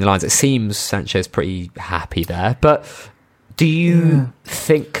between the lines, it seems Sancho's pretty happy there. But do you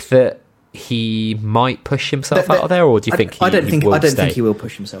think that he might push himself out of there, or do you think I don't think he will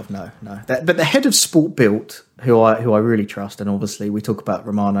push himself. No. But the head of Sport Built, who I really trust, and obviously we talk about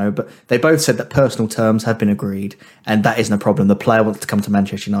Romano, but they both said that personal terms have been agreed, and that isn't a problem. The player wants to come to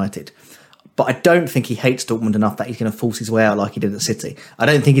Manchester United, but I don't think he hates Dortmund enough that he's going to force his way out like he did at City. I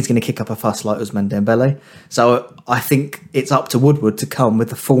don't think he's going to kick up a fuss like Ousmane Dembele. So I think it's up to Woodward to come with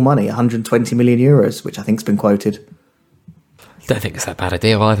the full money, 120 million euros, which I think's been quoted. Don't think it's that bad a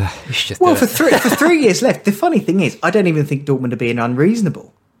deal either. For 3 years left. The funny thing is, I don't even think Dortmund are being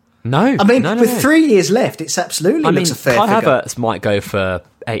unreasonable. No, I mean, with 3 years left, it's absolutely looks a fair Kai figure. Havertz might go for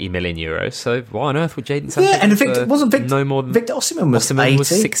 80 million euros. So why on earth would Jadon Sancho? Yeah, and Victor no more than Victor Osimhen was 80. Was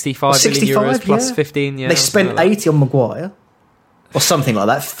 65 million euros plus 15. Yeah, they spent 80 on Maguire or something like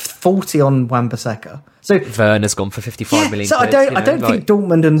that. 40 on Wan-Bissaka. So Werner's gone for 55 million. So I don't think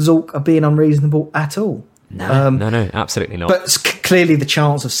Dortmund and Zorc are being unreasonable at all. No, absolutely not. But clearly, the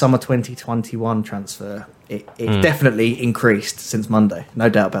chance of summer 2021 transfer it definitely increased since Monday. No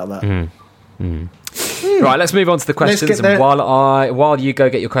doubt about that. Right, let's move on to the questions. And while you go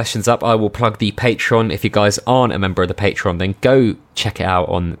get your questions up, I will plug the Patreon. If you guys aren't a member of the Patreon, then go check it out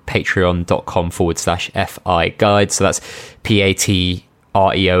on patreon.com/FI guide. So that's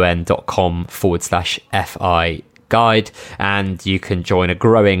patreon.com/FI guide. And you can join a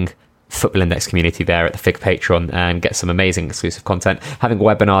growing Football Index community there at the Fig Patreon and get some amazing exclusive content. Having a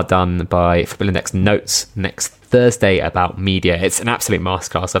webinar done by Football Index Notes next Thursday about media. It's an absolute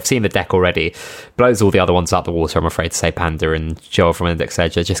masterclass. I've seen the deck already. Blows all the other ones out the water, I'm afraid to say. Panda and Joel from Index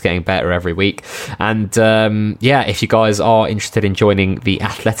Edge are just getting better every week. And if you guys are interested in joining The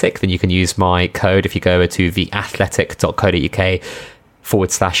Athletic, then you can use my code. If you go to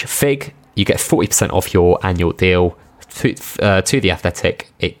theathletic.co.uk/fig, you get 40% off your annual deal. To The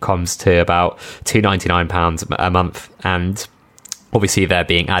Athletic, it comes to about £299 a month, and obviously they're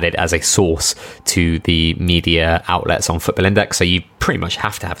being added as a source to the media outlets on Football Index, so you pretty much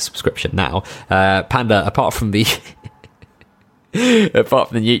have to have a subscription now. Panda, apart from the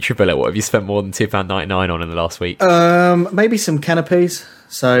Nutribullet, what have you spent more than £2.99 on in the last week? Maybe some canapes.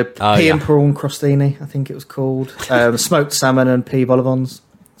 So pea and prawn crostini, I think it was called. Smoked salmon and pea vol au vents.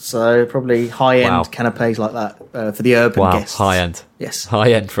 So probably high-end canapes like that for the urban guests. High-end. Yes.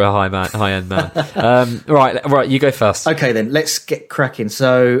 High-end for a high-end man. Right, you go first. Okay, then, let's get cracking.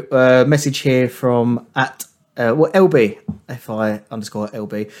 So message here from LB,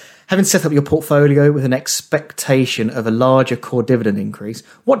 FI_LB. Having set up your portfolio with an expectation of a larger core dividend increase,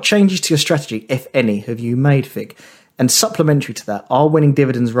 what changes to your strategy, if any, have you made, Fig? And supplementary to that, are winning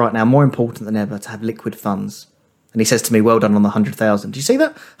dividends right now more important than ever to have liquid funds? And he says to me, well done on the 100,000. Do you see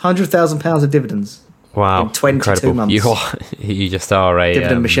that? £100,000 of dividends. Wow. In 22 incredible. months. You just are a...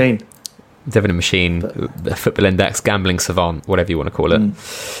 dividend machine. Dividend machine, football index, gambling savant, whatever you want to call it.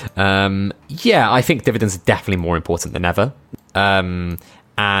 Yeah, I think dividends are definitely more important than ever. And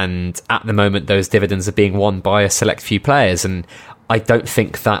at the moment, those dividends are being won by a select few players. And I don't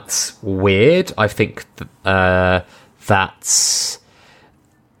think that's weird. I think that's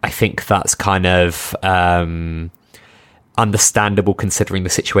kind of understandable considering the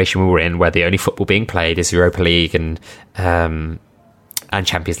situation we were in, where the only football being played is Europa League and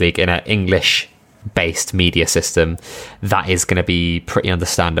Champions League in an English-based media system. That is going to be pretty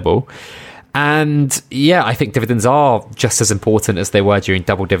understandable. And yeah, I think dividends are just as important as they were during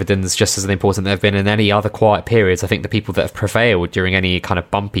double dividends, just as important they've been in any other quiet periods. I think the people that have prevailed during any kind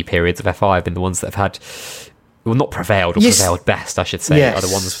of bumpy periods of FI have been the ones that have had... Well, not prevailed, or prevailed best, I should say, are the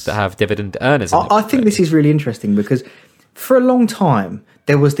ones that have dividend earners. I think this is really interesting because for a long time,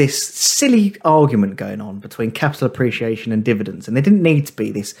 there was this silly argument going on between capital appreciation and dividends, and there didn't need to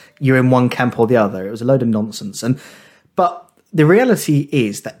be this, you're in one camp or the other. It was a load of nonsense. But the reality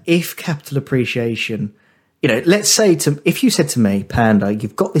is that if capital appreciation, let's say if you said to me, Panda,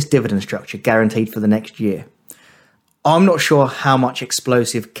 you've got this dividend structure guaranteed for the next year, I'm not sure how much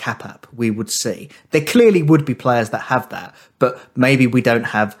explosive cap up we would see. There clearly would be players that have that, but maybe we don't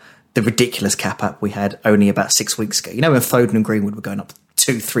have the ridiculous cap up we had only about 6 weeks ago. When Foden and Greenwood were going up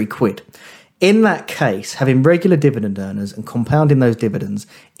 2-3 quid. In that case, having regular dividend earners and compounding those dividends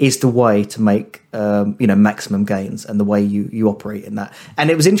is the way to make maximum gains, and the way you operate in that. And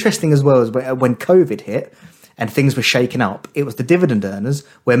it was interesting as well as when COVID hit and things were shaken up, it was the dividend earners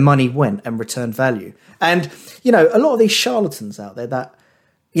where money went and returned value. And, a lot of these charlatans out there that,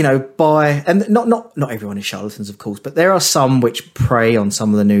 buy, and not everyone is charlatans, of course, but there are some which prey on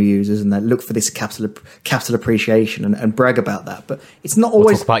some of the new users and they look for this capital appreciation and brag about that. But it's not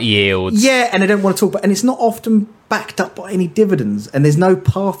always... Talk about yields. Yeah, and they don't want to talk about... And it's not often backed up by any dividends, and there's no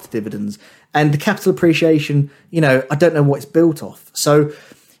path to dividends. And the capital appreciation, I don't know what it's built off. So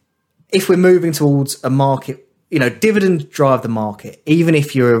if we're moving towards a market... dividends drive the market. Even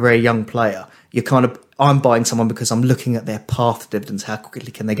if you're a very young player, I'm buying someone because I'm looking at their path to dividends. How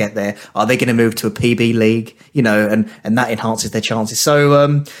quickly can they get there? Are they going to move to a PB league? And that enhances their chances.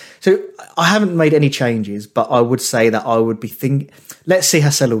 So I haven't made any changes, but I would say that I would be thinking, let's see how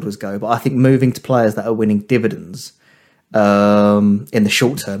sell orders go. But I think moving to players that are winning dividends in the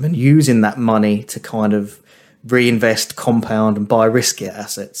short term and using that money to kind of reinvest, compound and buy riskier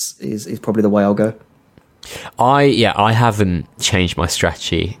assets is probably the way I'll go. I haven't changed my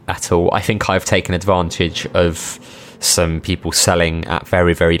strategy at all. I think I've taken advantage of some people selling at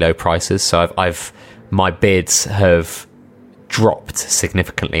very, very low prices. So my bids have dropped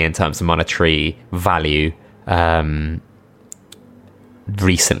significantly in terms of monetary value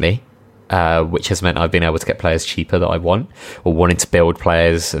recently, which has meant I've been able to get players cheaper that I want, or wanting to build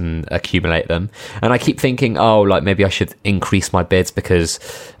players and accumulate them. And I keep thinking, maybe I should increase my bids because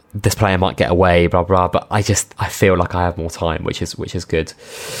this player might get away, blah blah. But I feel like I have more time, which is good.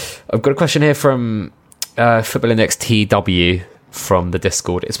 I've got a question here from Football Index TW from the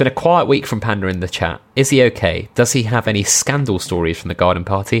Discord. It's been a quiet week from Panda in the chat. Is he okay? Does he have any scandal stories from the garden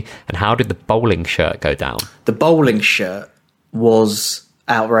party? And how did the bowling shirt go down? The bowling shirt was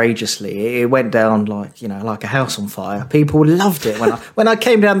outrageously. It went down like a house on fire. People loved it when I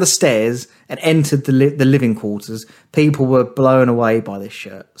came down the stairs and entered the living quarters. People were blown away by this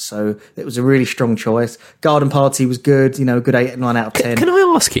shirt. So it was a really strong choice. Garden party was good. Good 8 9 out of 10. Can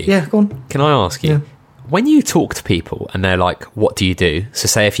I ask you? Yeah, go on. Can I ask you? Yeah. When you talk to people and they're like, "What do you do?" So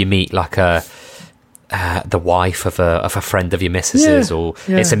say if you meet like the wife of a friend of your missus's,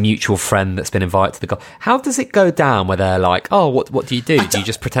 it's a mutual friend that's been invited to the golf. How does it go down where they're like, "Oh, what do you do? Do you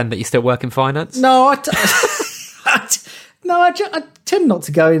just pretend that you still work in finance?" No, I tend not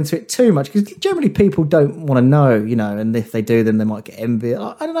to go into it too much because generally people don't want to know, and if they do, then they might get envy.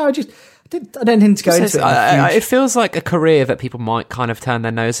 I don't know. I don't tend to go into it. It feels like a career that people might kind of turn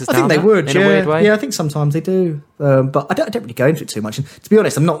their noses down. I think they would, in a weird way. Yeah, I think sometimes they do. But I don't really go into it too much. And to be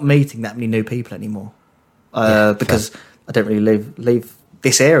honest, I'm not meeting that many new people anymore because I don't really leave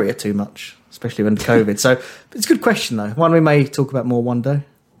this area too much, especially when COVID. So it's a good question, though. One we may talk about more one day.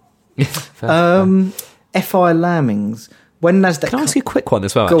 FI Lambings. When Nasdaq... Can I ask you a quick one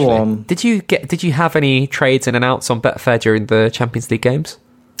as well? Go on. Did you have any trades in and outs on Betfair during the Champions League games?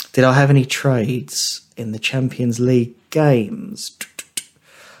 Did I have any trades in the Champions League games?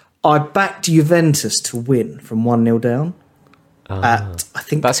 I backed Juventus to win from 1-0 down. I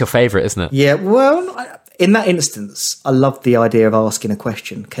think that's your favourite, isn't it? Yeah, well, in that instance, I loved the idea of asking a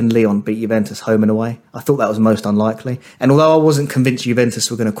question. Can Lyon beat Juventus home and away? I thought that was most unlikely. And although I wasn't convinced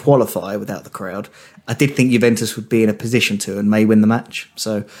Juventus were going to qualify without the crowd, I did think Juventus would be in a position to and may win the match.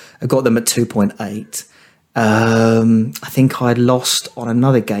 So I got them at 2.8. I think I'd lost on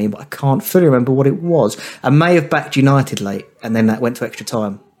another game, but I can't fully remember what it was. I may have backed United late, and then that went to extra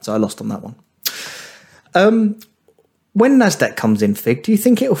time. So I lost on that one. When Nasdaq comes in, Fig, do you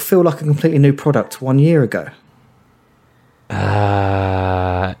think it'll feel like a completely new product 1 year ago?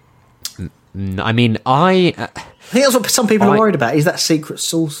 I mean, I think that's what some people are worried about. Is that secret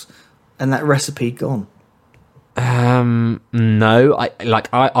sauce and that recipe gone? No,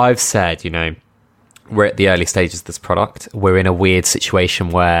 I've said, we're at the early stages of this product. We're in a weird situation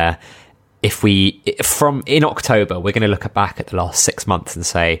where in October, we're going to look back at the last 6 months and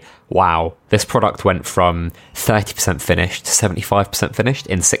say, wow, this product went from 30% finished to 75% finished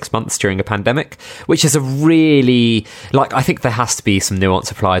in 6 months during a pandemic, which is a really, I think there has to be some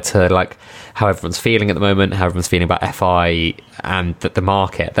nuance applied to how everyone's feeling at the moment, how everyone's feeling about FI and the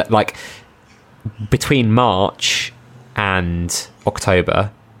market. That between March and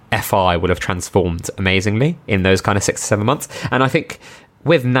October, FI will have transformed amazingly in those kind of 6 to 7 months. And I think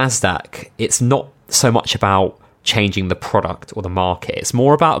with Nasdaq, it's not so much about changing the product or the market. It's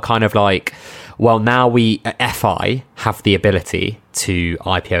more about now we at FI have the ability to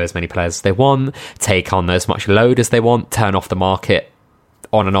IPO as many players as they want, take on as much load as they want, turn off the market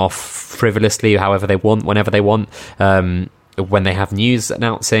on and off frivolously, however they want, whenever they want. When they have news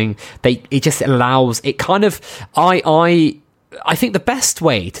announcing, it just allows it kind of. I think the best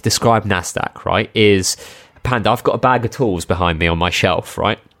way to describe Nasdaq, right, is Panda. I've got a bag of tools behind me on my shelf,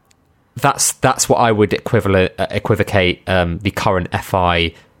 right? That's what I would equivocate the current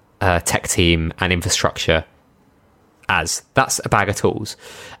FI tech team and infrastructure as. That's a bag of tools.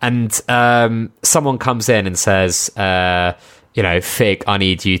 And someone comes in and says, Fig, I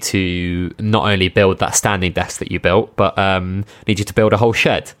need you to not only build that standing desk that you built, but need you to build a whole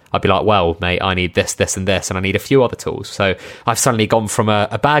shed. I'd be like, well, mate, I need this, this, and this, and I need a few other tools. So I've suddenly gone from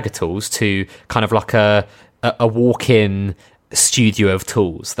a bag of tools to kind of like a walk-in studio of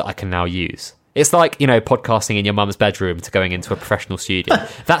tools that I can now use. It's like, podcasting in your mum's bedroom to going into a professional studio.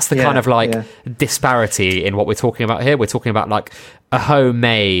 That's the kind of disparity in what we're talking about here. We're talking about a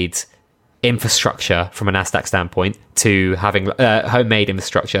homemade infrastructure from a Nasdaq standpoint to having homemade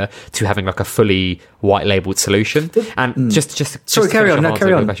infrastructure to having a fully white labeled solution. And just sorry, carry on.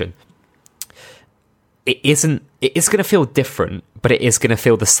 Question. It's going to feel different, but it is going to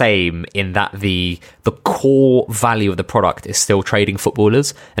feel the same in that the core value of the product is still trading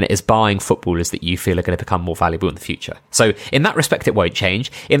footballers, and it is buying footballers that you feel are going to become more valuable in the future. So in that respect, it won't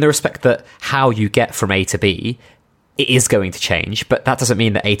change. In the respect that how you get from A to B, it is going to change, but that doesn't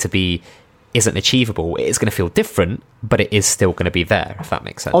mean that A to B isn't achievable. It is going to feel different, but it is still going to be there, if that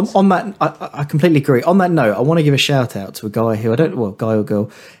makes sense. On that, I completely agree. On that note, I want to give a shout out to a guy who guy or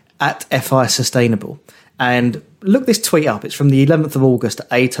girl at FI Sustainable. And look this tweet up. It's from the 11th of August at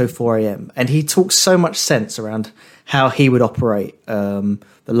 8:04 a.m. And he talks so much sense around how he would operate the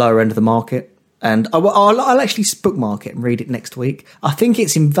lower end of the market. And I'll actually bookmark it and read it next week. I think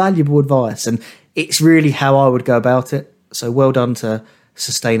it's invaluable advice, and it's really how I would go about it. So well done to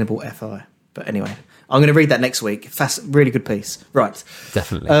Sustainable FI. But anyway, I'm going to read that next week. Really good piece. Right.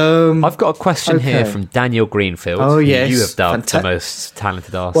 Definitely. I've got a question here from Daniel Greenfield. Oh, yes. Who you have dubbed the most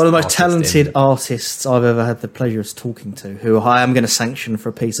talented artist. One of the most talented artists I've ever had the pleasure of talking to, who I am going to sanction for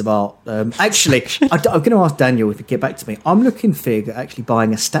a piece of art. Actually, I'm going to ask Daniel to get back to me. I'm looking, Fig, at actually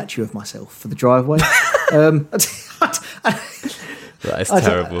buying a statue of myself for the driveway. That is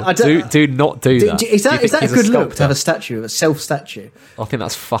terrible. Do not do that. Is that a good look to have a statue, a self-statue? I think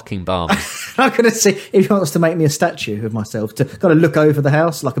that's fucking bum. I'm going to see if he wants to make me a statue of myself to kind of look over the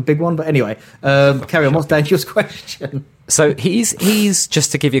house like a big one. But anyway, carry on. What's Daniel's question? So he's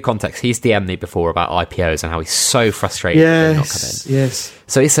just to give you context, he's DM'd me before about IPOs and how he's so frustrated they're not come in. Yes.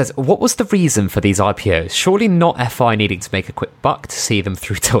 So he says, what was the reason for these IPOs? Surely not FI needing to make a quick buck to see them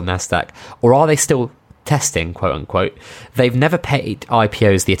through till Nasdaq, or are they still testing, quote unquote? They've never paid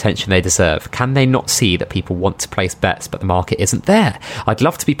IPOs the attention they deserve. Can they not see that people want to place bets but the market isn't there? I'd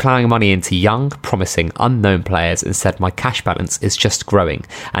love to be plowing money into young, promising, unknown players. Instead, my cash balance is just growing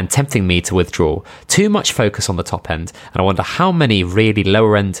and tempting me to withdraw. Too much focus on the top end, and I wonder how many really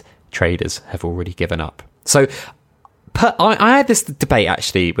lower end traders have already given up. So I had this debate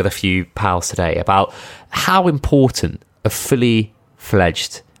actually with a few pals today about how important a fully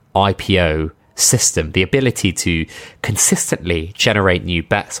fledged IPO system, the ability to consistently generate new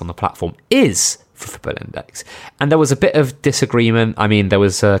bets on the platform, is for Football Index. And there was a bit of disagreement. I mean, there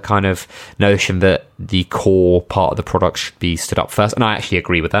was a kind of notion that the core part of the product should be stood up first, and I actually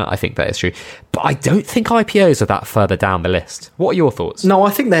agree with that. I think that is true, but I don't think IPOs are that further down the list. What are your thoughts? No, I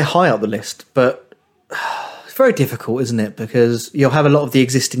think they're high up the list, but it's very difficult, isn't it? Because you'll have a lot of the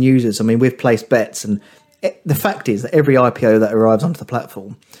existing users. I mean, we've placed bets, and the fact is that every IPO that arrives onto the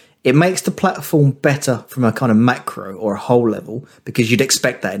platform, it makes the platform better from a kind of macro or a whole level, because you'd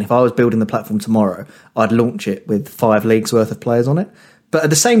expect that. And if I was building the platform tomorrow, I'd launch it with 5 leagues worth of players on it. But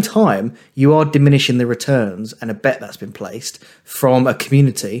at the same time, you are diminishing the returns and a bet that's been placed from a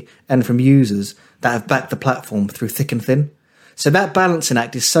community and from users that have backed the platform through thick and thin. So that balancing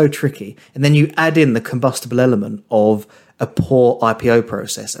act is so tricky. And then you add in the combustible element of a poor IPO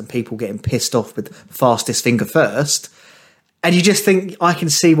process and people getting pissed off with fastest finger first. And you just think, I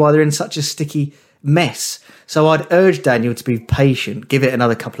can see why they're in such a sticky mess. So I'd urge Daniel to be patient, give it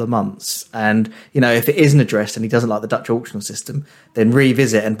another couple of months. And, if it isn't addressed and he doesn't like the Dutch auctional system, then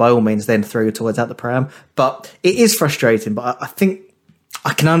revisit and by all means then throw your toys out the pram. But it is frustrating. But I think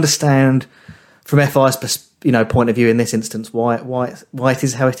I can understand from FI's point of view in this instance why it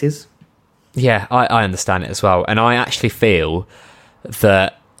is how it is. Yeah, I understand it as well. And I actually feel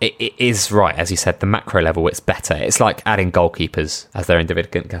that it is right, as you said, the macro level, it's better. It's like adding goalkeepers as their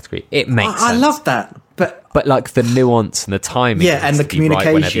individual category. It makes sense. I love that. But like the nuance and the timing, and the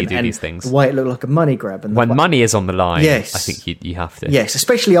communication, whenever you do these things, the way it looked like a money grab, and when money is on the line, yes, I think you have to. Yes,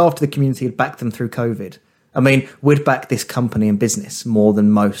 especially after the community had backed them through COVID. I mean, we'd backed this company and business more than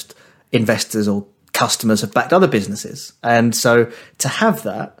most investors or customers have backed other businesses, and so to have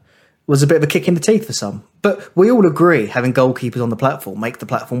that was a bit of a kick in the teeth for some. But we all agree having goalkeepers on the platform make the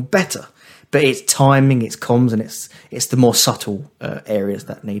platform better. But it's timing, it's comms, and it's the more subtle areas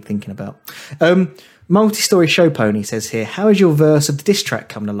that need thinking about. Multi-story Show Pony says here, how is your verse of the diss track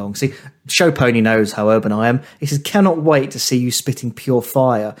coming along? See, Show Pony knows how urban I am. He says, cannot wait to see you spitting pure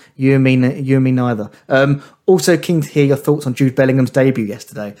fire. You and me neither. Also keen to hear your thoughts on Jude Bellingham's debut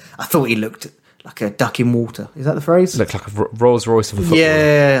yesterday. I thought he looked like a duck in water. Is that the phrase? Looked like a Rolls Royce of a footballer.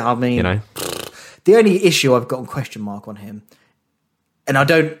 Yeah, I mean, the only issue I've got on question mark on him, and I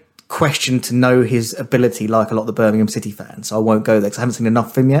don't question to know his ability like a lot of the Birmingham City fans, so I won't go there because I haven't seen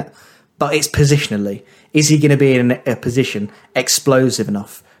enough of him yet, but it's positionally. Is he going to be in a position explosive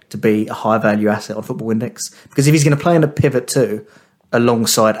enough to be a high value asset on Football Index? Because if he's going to play in a pivot too,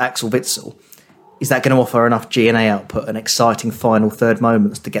 alongside Axel Witsel, is that going to offer enough G&A output and exciting final third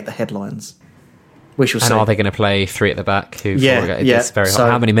moments to get the headlines? We shall see. And are they going to play 3 at the back? It's very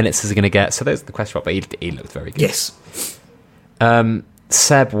hard. How many minutes is he going to get? So there's the question, but he looked very good. Yes.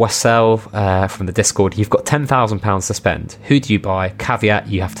 Seb Wassell from the Discord, you've got £10,000 to spend. Who do you buy? Caveat,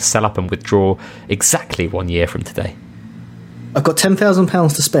 you have to sell up and withdraw exactly 1 year from today. I've got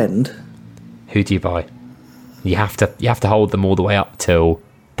 £10,000 to spend. Who do you buy? You have to hold them all the way up till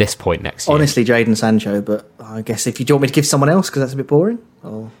this point next year. Honestly, Jadon Sancho, but I guess if you do want me to give someone else, because that's a bit boring.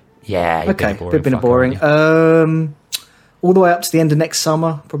 Or... Yeah, okay, a bit boring. All the way up to the end of next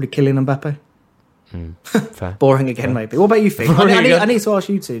summer, probably Kylian Mbappe. Fair. Boring again, maybe. What about you, Fig? I need to ask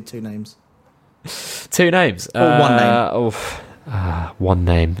you two names. 2 names? Or one name. One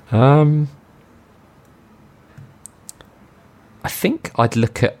name. I think I'd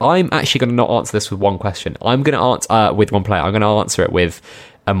look at... I'm actually going to not answer this with one question. I'm going to answer with one player. I'm going to answer it with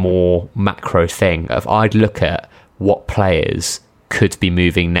a more macro thing. I'd look at what players could be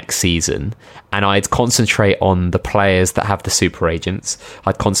moving next season, and I'd concentrate on the players that have the super agents.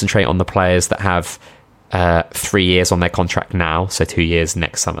 I'd concentrate on the players that have 3 years on their contract now, so 2 years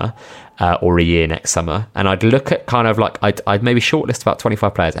next summer, or a year next summer, and I'd look at kind of like I'd maybe shortlist about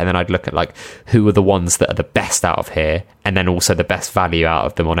 25 players, and then I'd look at like who are the ones that are the best out of here, and then also the best value out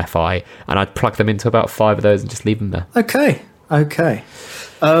of them on FI, and I'd plug them into about 5 of those and just leave them there. Okay. We've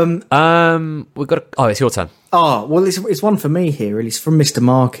got. It's your turn. Oh, well, it's one for me here, really. It's from Mr.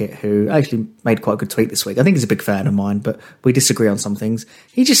 Market, who actually made quite a good tweet this week. I think he's a big fan of mine, but we disagree on some things.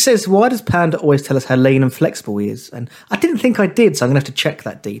 He just says, why does Panda always tell us how lean and flexible he is? And I didn't think I did, so I'm going to have to check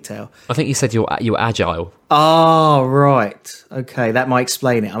that detail. I think you said you're agile. Oh, right. Okay, that might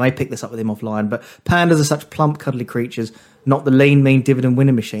explain it. I may pick this up with him offline, but pandas are such plump, cuddly creatures, not the lean, mean dividend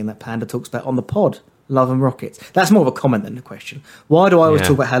winning machine that Panda talks about on the pod. Love and rockets. That's more of a comment than a question. Why do I always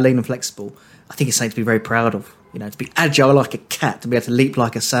talk about how lean and flexible? I think it's something to be very proud of. To be agile like a cat, to be able to leap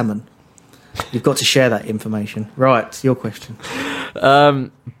like a salmon. You've got to share that information. Right, your question.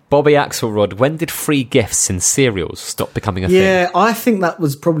 Bobby Axelrod, when did free gifts in cereals stop becoming a thing? Yeah, I think that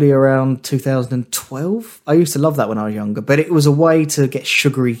was probably around 2012. I used to love that when I was younger, but it was a way to get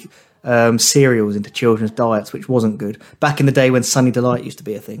sugary cereals into children's diets, which wasn't good. Back in the day when Sunny Delight used to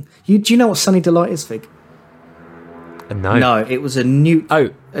be a thing. Do you know what Sunny Delight is, Fig? No. No, it was a nuke. Oh,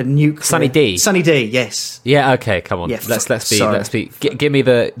 a nuke. Sunny D. Sunny D, yes. Yeah, okay, come on. Yeah, Let's be. Give me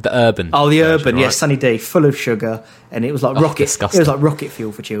the urban. Oh, the version, urban, right? yes, Sunny D, full of sugar, and it was like rocket. Disgusting. It was like rocket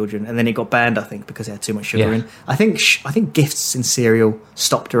fuel for children, and then it got banned, I think, because it had too much sugar Yeah. in. I think gifts in cereal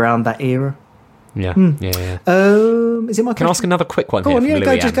stopped around that era. Yeah. Yeah. Is it my? Can I ask another quick one? Go here on, from yeah,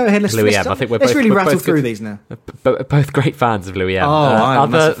 Louis just M. go ahead. Louis M. I think let's really rattle both through good, these now. both great fans of Louis M. I'm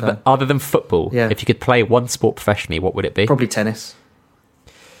a massive fan. Other than football, Yeah. if you could play one sport professionally, what would it be? Probably tennis.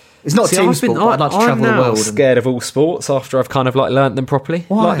 It's not See, a team I've sport, been- but I'd like to I'm travel the now world. scared of all sports after I've kind of like learnt them properly.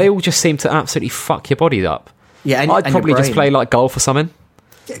 Why? Like, they all just seem to absolutely fuck your body up. Yeah, and, I'd and probably your just brain. play like golf or something.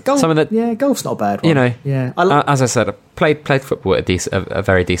 Yeah, golf. something that- yeah, golf's not a bad one. You know, yeah. As I said, I played football at a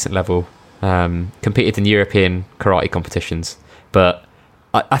very decent level. Competed in European karate competitions, but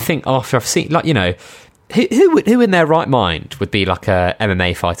I think after I've seen, like, you know, who in their right mind would be like a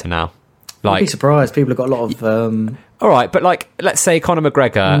MMA fighter now? I'd Like, be surprised. People have got a lot of. all right, but like, let's say Conor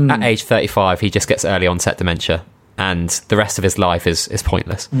McGregor at age 35, he just gets early onset dementia, and the rest of his life is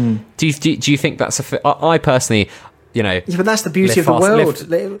pointless. Do you think that's I personally, you know, Yeah, but that's the beauty of live the fast-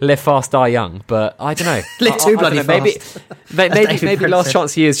 world. live fast, die young. But I don't know. Live too I bloody don't know, fast. Maybe David Last Brent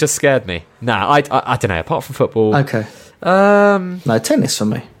Chance of Years just scared me. Nah, I don't know. Apart from football, Okay. No, tennis for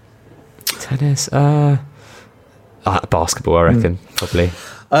me. tennis, basketball, I reckon, probably.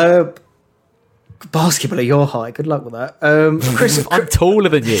 Basketball at your height. Good luck with that. Chris, I'm taller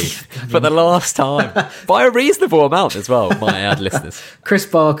than you for the last time by a reasonable amount as well. My ad listeners. Chris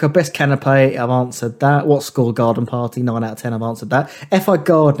Barker, best canapé. I've answered that. What score? Garden party. 9 out of 10. I've answered that. F.I.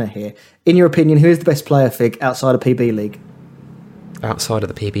 Gardner here. In your opinion, who is the best player, Fig, outside of PB League? Outside of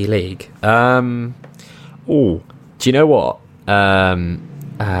the PB League, do you know what?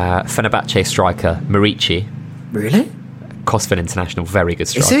 Fenerbahce striker Marici, Really? Kosovo international, very good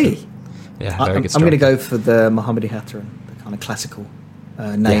striker. Is he? Yeah, I'm very good going striker. to go for the Mohammedi Hatteran, the kind of classical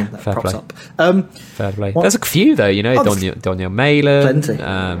name Yeah, that fair props play. up. Fair play. what- There's a few though, you know, Oh, Donja Mailer,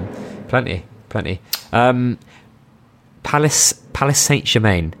 Plenty. plenty. Palace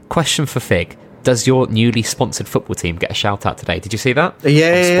Saint-Germain. Question for Fig: does your newly sponsored football team get a shout out today? Did you see that?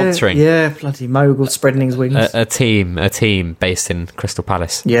 Yeah, sponsoring. yeah, bloody mogul spreading his wings. A team based in Crystal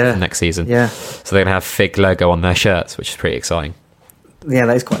Palace Yeah. for next season. Yeah. So they're going to have Fig logo on their shirts, which is pretty exciting. Yeah,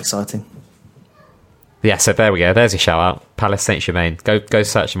 that is quite exciting. Yeah, so there we go. There's your shout out. Palace Saint-Germain. Go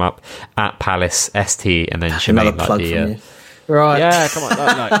search them up at Palace ST and then Germain. Another plug like from the, you. Right. Yeah, come on.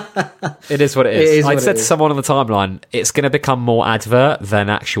 No. It is what it is. It is I'd what it said to is. someone on the timeline, it's going to become more advert than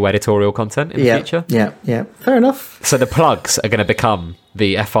actual editorial content in the future. Yeah. Fair enough. So the plugs are going to become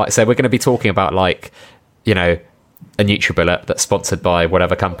the FI. So we're going to be talking about, like, you know, a NutriBullet that's sponsored by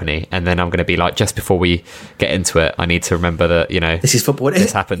whatever company, and then I'm going to be like, just before we get into it, I need to remember that, you know, This is football.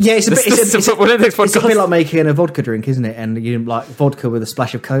 this happened. Yeah, it's a bit. This is a Football Index It's a podcast. bit like making a vodka drink, isn't it? And you like vodka with a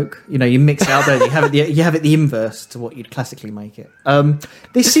splash of Coke. You know, you mix it out there. You have it the inverse to what you'd classically make it.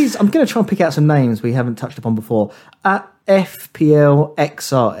 This is. I'm going to try and pick out some names we haven't touched upon before. At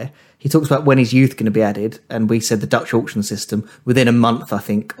FPLXI, he talks about when his youth going to be added, and we said the Dutch auction system within a month, I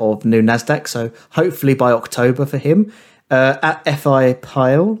think, of new Nasdaq. So hopefully by October for him. At FI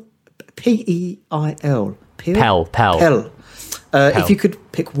Pile, Peil. Pell. If you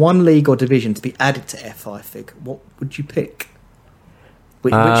could pick one league or division to be added to FI Fig, what would you pick?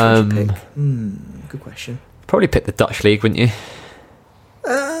 Which would you pick? Good question. Probably pick the Dutch league, wouldn't you?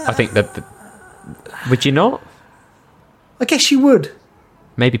 I think that. Would you not? I guess you would.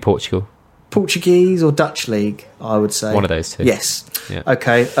 Maybe Portugal. Portuguese or Dutch league, I would say. One of those two. Yes. Yeah.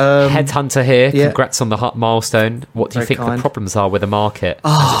 Okay. Headhunter here. yeah. Congrats on the milestone. What do you Very think kind. the problems are with the market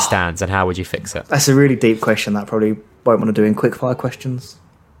as it stands, and how would you fix it? That's a really deep question that I probably won't want to do in quickfire questions.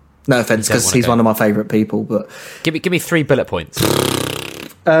 No offence, You don't because wanna he's go. one of my favourite people. But Give me 3 bullet points.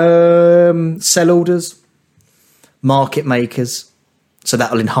 sell orders, market makers, so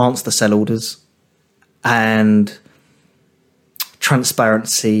that'll enhance the sell orders, and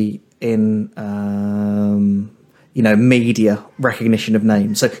transparency in media recognition of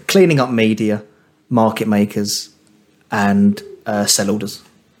names. So cleaning up media, market makers, and sell orders.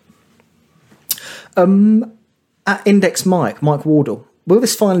 At Index Mike Wardle, will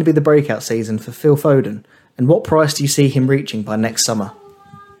this finally be the breakout season for Phil Foden? And what price do you see him reaching by next summer?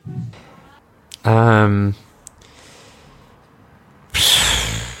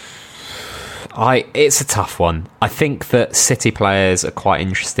 It's a tough one. I think that City players are quite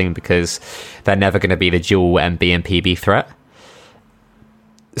interesting because they're never going to be the dual MB and PB threat.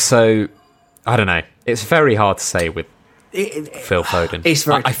 So, I don't know. It's very hard to say with Phil Foden. It's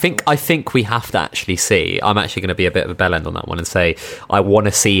very I think we have to actually see. I'm actually going to be a bit of a bell end on that one and say I want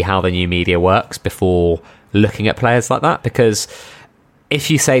to see how the new media works before looking at players like that, because if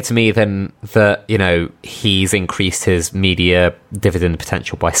you say to me then that, you know, he's increased his media dividend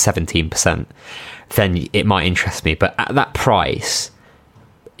potential by 17%, then it might interest me. But at that price,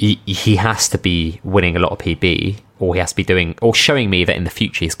 he has to be winning a lot of PB, or he has to be doing, or showing me that in the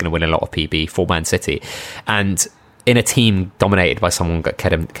future he's going to win a lot of PB for Man City. And in a team dominated by someone like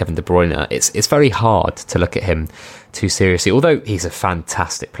Kevin De Bruyne, it's very hard to look at him too seriously. Although he's a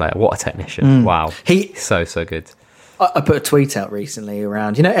fantastic player, what a technician! Wow, he's so good. I put a tweet out recently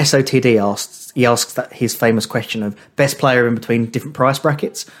around, you know, SOTD asks that his famous question of best player in between different price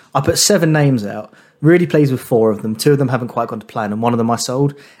brackets. I put 7 names out. Really pleased with 4 of them. 2 of them haven't quite gone to plan, and 1 of them I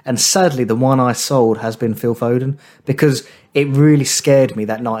sold. And sadly, the one I sold has been Phil Foden, because it really scared me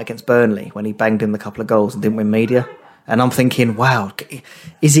that night against Burnley when he banged in the couple of goals and didn't win media. And I'm thinking, wow,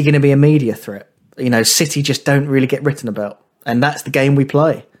 is he going to be a media threat? You know, City just don't really get written about. And that's the game we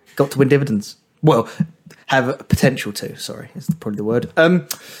play. Got to win dividends. Well, have a potential to, sorry, is probably the word.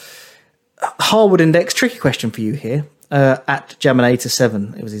 Harwood Index, tricky question for you here. At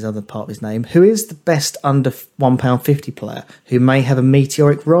Jaminator7, it was his other part of his name. Who is the best under £1.50 player who may have a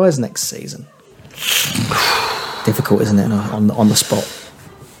meteoric rise next season? Difficult, isn't it, on the spot?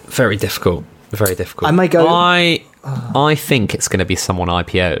 Very difficult. Very difficult. I may go. I think it's going to be someone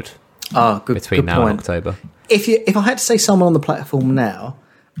IPO'd. Between now and October. If I had to say someone on the platform now,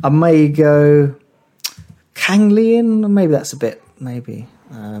 I may go Kang Leon. Maybe that's a bit. Maybe.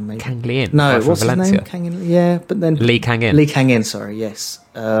 Kang Leon. No, what's Valencia. his name? Kang In. Yeah, but then Lee Kang In. Lee Kang In. Sorry. Yes.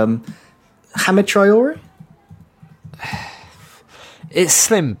 Hamid Traore. It's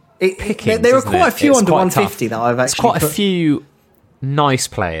slim. Pickings, there are quite a few under 150 tough. that I've actually. It's quite a few nice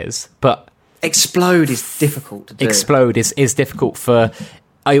players, but Explode is difficult to do. Explode is difficult for.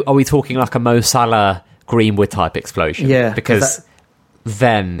 Are we talking like a Mo Salah Greenwood type explosion? Yeah, because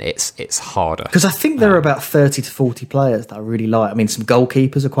then it's harder. Because I think there are about 30 to 40 players that I really like. I mean, some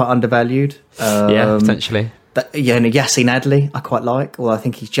goalkeepers are quite undervalued. Yeah, potentially. Yassine Adli I quite like, although I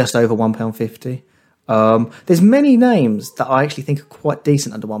think he's just over £1.50. There's many names that I actually think are quite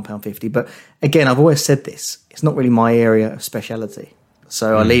decent under £1.50, but again, I've always said this, it's not really my area of speciality,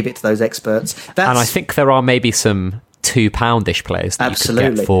 so I leave it to those experts. And I think there are maybe some £2-ish players that you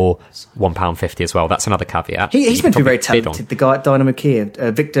could get for £1.50 as well. That's another caveat. He's meant to be very talented. The guy at Dynamo Kiev,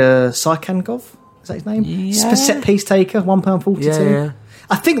 Viktor Sykankov, is that his name? Yeah. Set piece taker, £1.42. Yeah.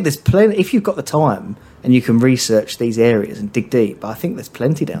 I think there's plenty, if you've got the time and you can research these areas and dig deep, I think there's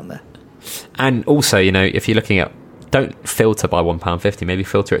plenty down there. And also, you know, if you're looking at, don't filter by £1.50, maybe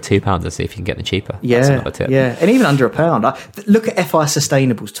filter at £2 and see if you can get them cheaper. Yeah, that's another tip. Yeah, and even under £1. Look at FI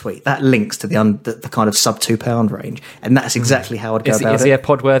Sustainable's tweet. That links to the kind of sub £2 range, and that's exactly how I'd go about it. Is he a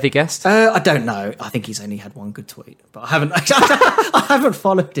podworthy guest? I don't know. I think he's only had one good tweet, but I haven't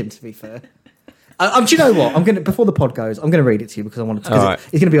followed him, to be fair. Do you know what? Before the pod goes, I'm going to read it to you because I wanted to. Because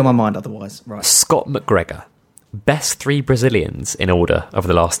it's going to be on my mind otherwise. Right. Scott McGregor, best 3 Brazilians in order over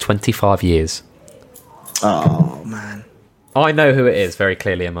the last 25 years. Oh man, I know who it is very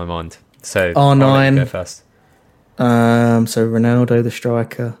clearly in my mind. So R9. I'll let you go first. So Ronaldo, the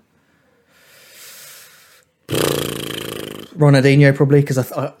striker. Ronaldinho probably,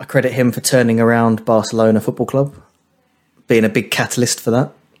 because I credit him for turning around Barcelona Football Club, being a big catalyst for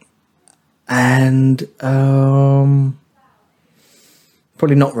that. And probably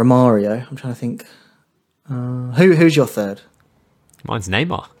not Romario. I'm trying to think. Who's your third? Mine's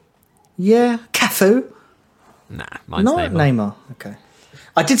Neymar. Yeah, Cafu. Nah, mine's Neymar. Okay.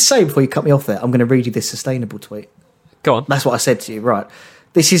 I did say before you cut me off there, I'm going to read you this sustainable tweet. Go on. That's what I said to you. Right.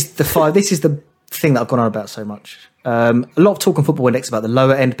 This is the thing that I've gone on about so much. A lot of talk on Football Index about the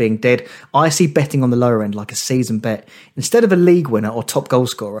lower end being dead. I see betting on the lower end like a season bet. Instead of a league winner or top goal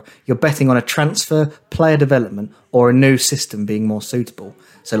scorer, you're betting on a transfer, player development, or a new system being more suitable.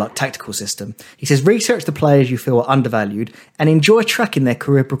 So like tactical system. He says, research the players you feel are undervalued and enjoy tracking their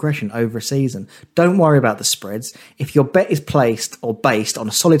career progression over a season. Don't worry about the spreads. If your bet is placed or based on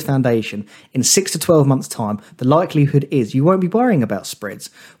a solid foundation, in 6 to 12 months' time, the likelihood is you won't be worrying about spreads.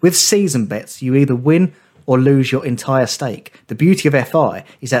 With season bets, you either win or lose your entire stake. The beauty of FI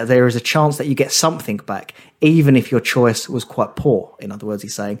is that there is a chance that you get something back, even if your choice was quite poor, in other words,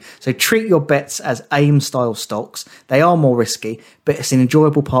 he's saying. So treat your bets as AIM-style stocks. They are more risky, but but it's an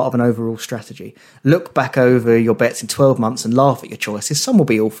enjoyable part of an overall strategy. Look back over your bets in 12 months and laugh at your choices. Some will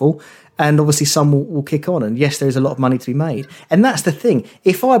be awful, and obviously some will kick on. And yes, there is a lot of money to be made. And that's the thing.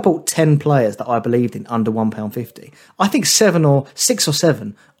 If I bought 10 players that I believed in under £1.50, I think 6 or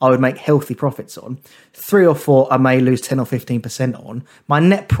 7 I would make healthy profits on. 3 or 4 I may lose 10 or 15% on. My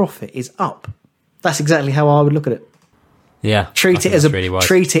net profit is up. That's exactly how I would look at it. Yeah, treat it as a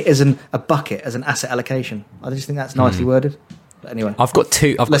bucket, as an asset allocation. I just think that's nicely worded. But anyway, I've got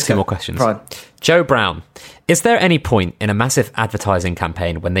two more questions. Fine. Joe Brown, is there any point in a massive advertising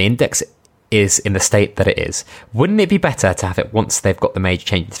campaign when the index is in the state that it is? Wouldn't it be better to have it once they've got the major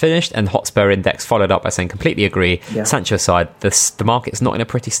changes finished? And Hotspur Index followed up by saying, completely agree. Yeah. Sancho aside, the market's not in a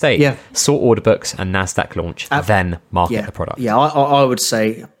pretty state. Yeah. Sort order books and NASDAQ launch, then market the product. Yeah, I would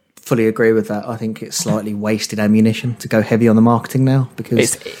say fully agree with that. I think it's slightly wasted ammunition to go heavy on the marketing now,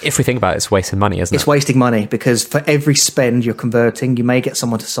 because if we think about it, it's wasting money, isn't it? It's wasting money, because for every spend you're converting, you may get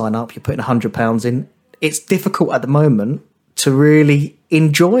someone to sign up, you're putting £100 in. It's difficult at the moment to really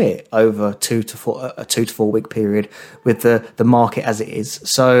enjoy it over a 2 to 4 week period with the market as it is.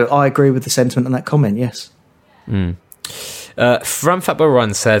 So I agree with the sentiment on that comment, yes. Ramfatball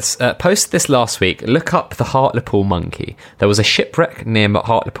Run says, posted this last week, look up the Hartlepool monkey. There was a shipwreck near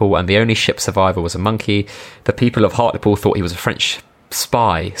Hartlepool and the only ship survivor was a monkey. The people of Hartlepool thought he was a French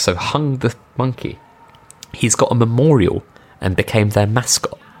spy, so hung the monkey. He's got a memorial and became their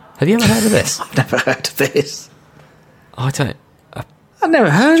mascot. Have you ever heard of this? I've never heard of this. I don't. I've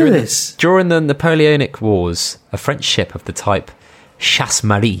never heard of this. During the Napoleonic Wars, a French ship of the type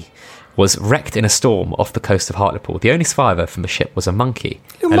Chasse-Marie was wrecked in a storm off the coast of Hartlepool. The only survivor from the ship was a monkey,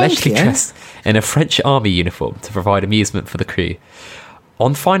 allegedly dressed in a French army uniform to provide amusement for the crew.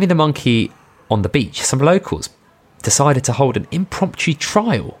 On finding the monkey on the beach, some locals decided to hold an impromptu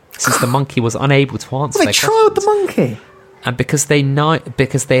trial since the monkey was unable to answer their questions. They trialed the monkey? And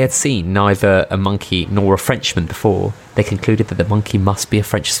because they had seen neither a monkey nor a Frenchman before, they concluded that the monkey must be a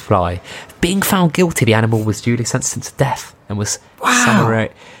French spy. Being found guilty, the animal was duly sentenced to death and was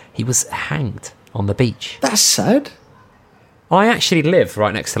he was hanged on the beach. That's sad. I actually live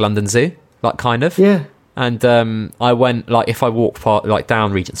right next to London Zoo, like kind of. Yeah. And I went, like, if I walk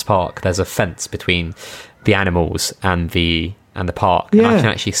down Regent's Park, there's a fence between the animals and the park, and I can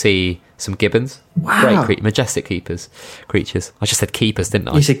actually see some gibbons. Wow. Great, majestic creatures. I just said keepers, didn't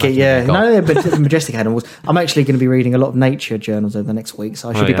I? You said, no, but majestic animals. I'm actually going to be reading a lot of nature journals over the next week, so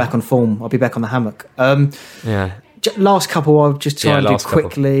I should be back on form. I'll be back on the hammock. Last couple I'll just try and do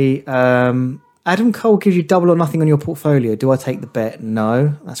quickly. Adam Cole gives you double or nothing on your portfolio. Do I take the bet?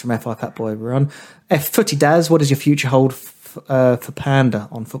 No. That's from FI Pat Boy Run. Footy Daz, what does your future hold for Panda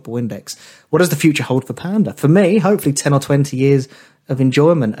on Football Index? What does the future hold for Panda? For me, hopefully 10 or 20 years of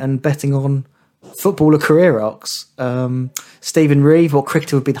enjoyment and betting on footballer career arcs. Stephen Reeve, what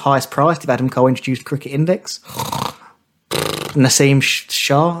cricketer would be the highest priced if Adam Cole introduced Cricket Index? Naseem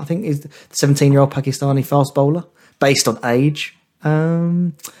Shah, I think, is the 17-year-old Pakistani fast bowler, based on age.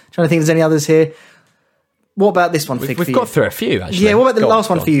 Trying to think if there's any others here. What about this one, Fig? We've got through a few, actually. Yeah, what about the last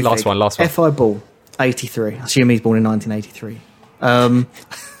one for you, Last Fig? one. FI Ball, 83. I assume he's born in 1983.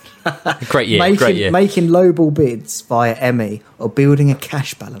 Great year. Making low ball bids via ME or building a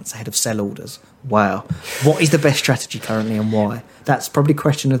cash balance ahead of sell orders. Wow. What is the best strategy currently and why? That's probably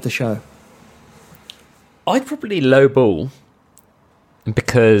question of the show. I'd probably lowball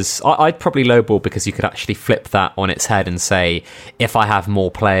because you could actually flip that on its head and say, if I have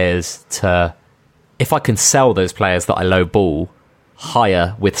more players if I can sell those players that I lowball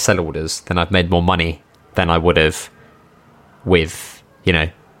higher with sell orders, then I've made more money than I would have with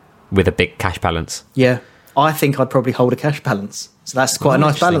a big cash balance. Yeah, I think I'd probably hold a cash balance. So that's quite a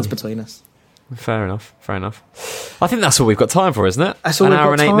nice balance between us. Fair enough. I think that's all we've got time for, isn't it? That's all An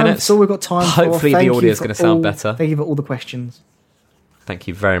hour and 8 minutes. That's all we've got time for. Hopefully the audio is going to sound better. Thank you for all the questions. Thank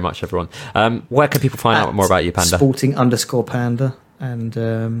you very much, everyone. Where can people find out more about you, Panda? Sporting_Panda. And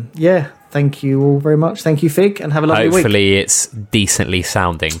thank you all very much. Thank you, Fig, and have a lovely week. Hopefully it's decently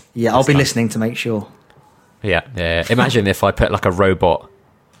sounding. Yeah, I'll be listening to make sure. Yeah. Imagine if I put like a robot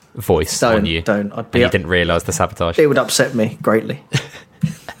voice on you. And you didn't realise the sabotage. It would upset me greatly.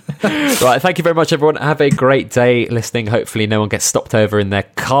 Right, thank you very much, everyone. Have a great day listening. Hopefully no one gets stopped over in their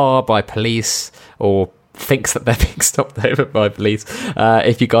car by police or thinks that they're being stopped over by police.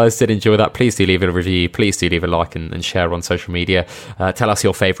 If you guys did enjoy that, please do leave a review. Please do leave a like and share on social media. Tell us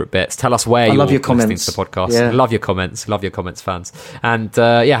your favourite bits. Tell us where you're listening to the podcast. Yeah. Love your comments, fans. And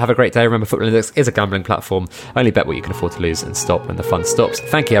have a great day. Remember, Football Index is a gambling platform. Only bet what you can afford to lose and stop when the fun stops.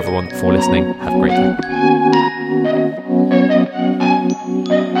 Thank you, everyone, for listening. Have a great day.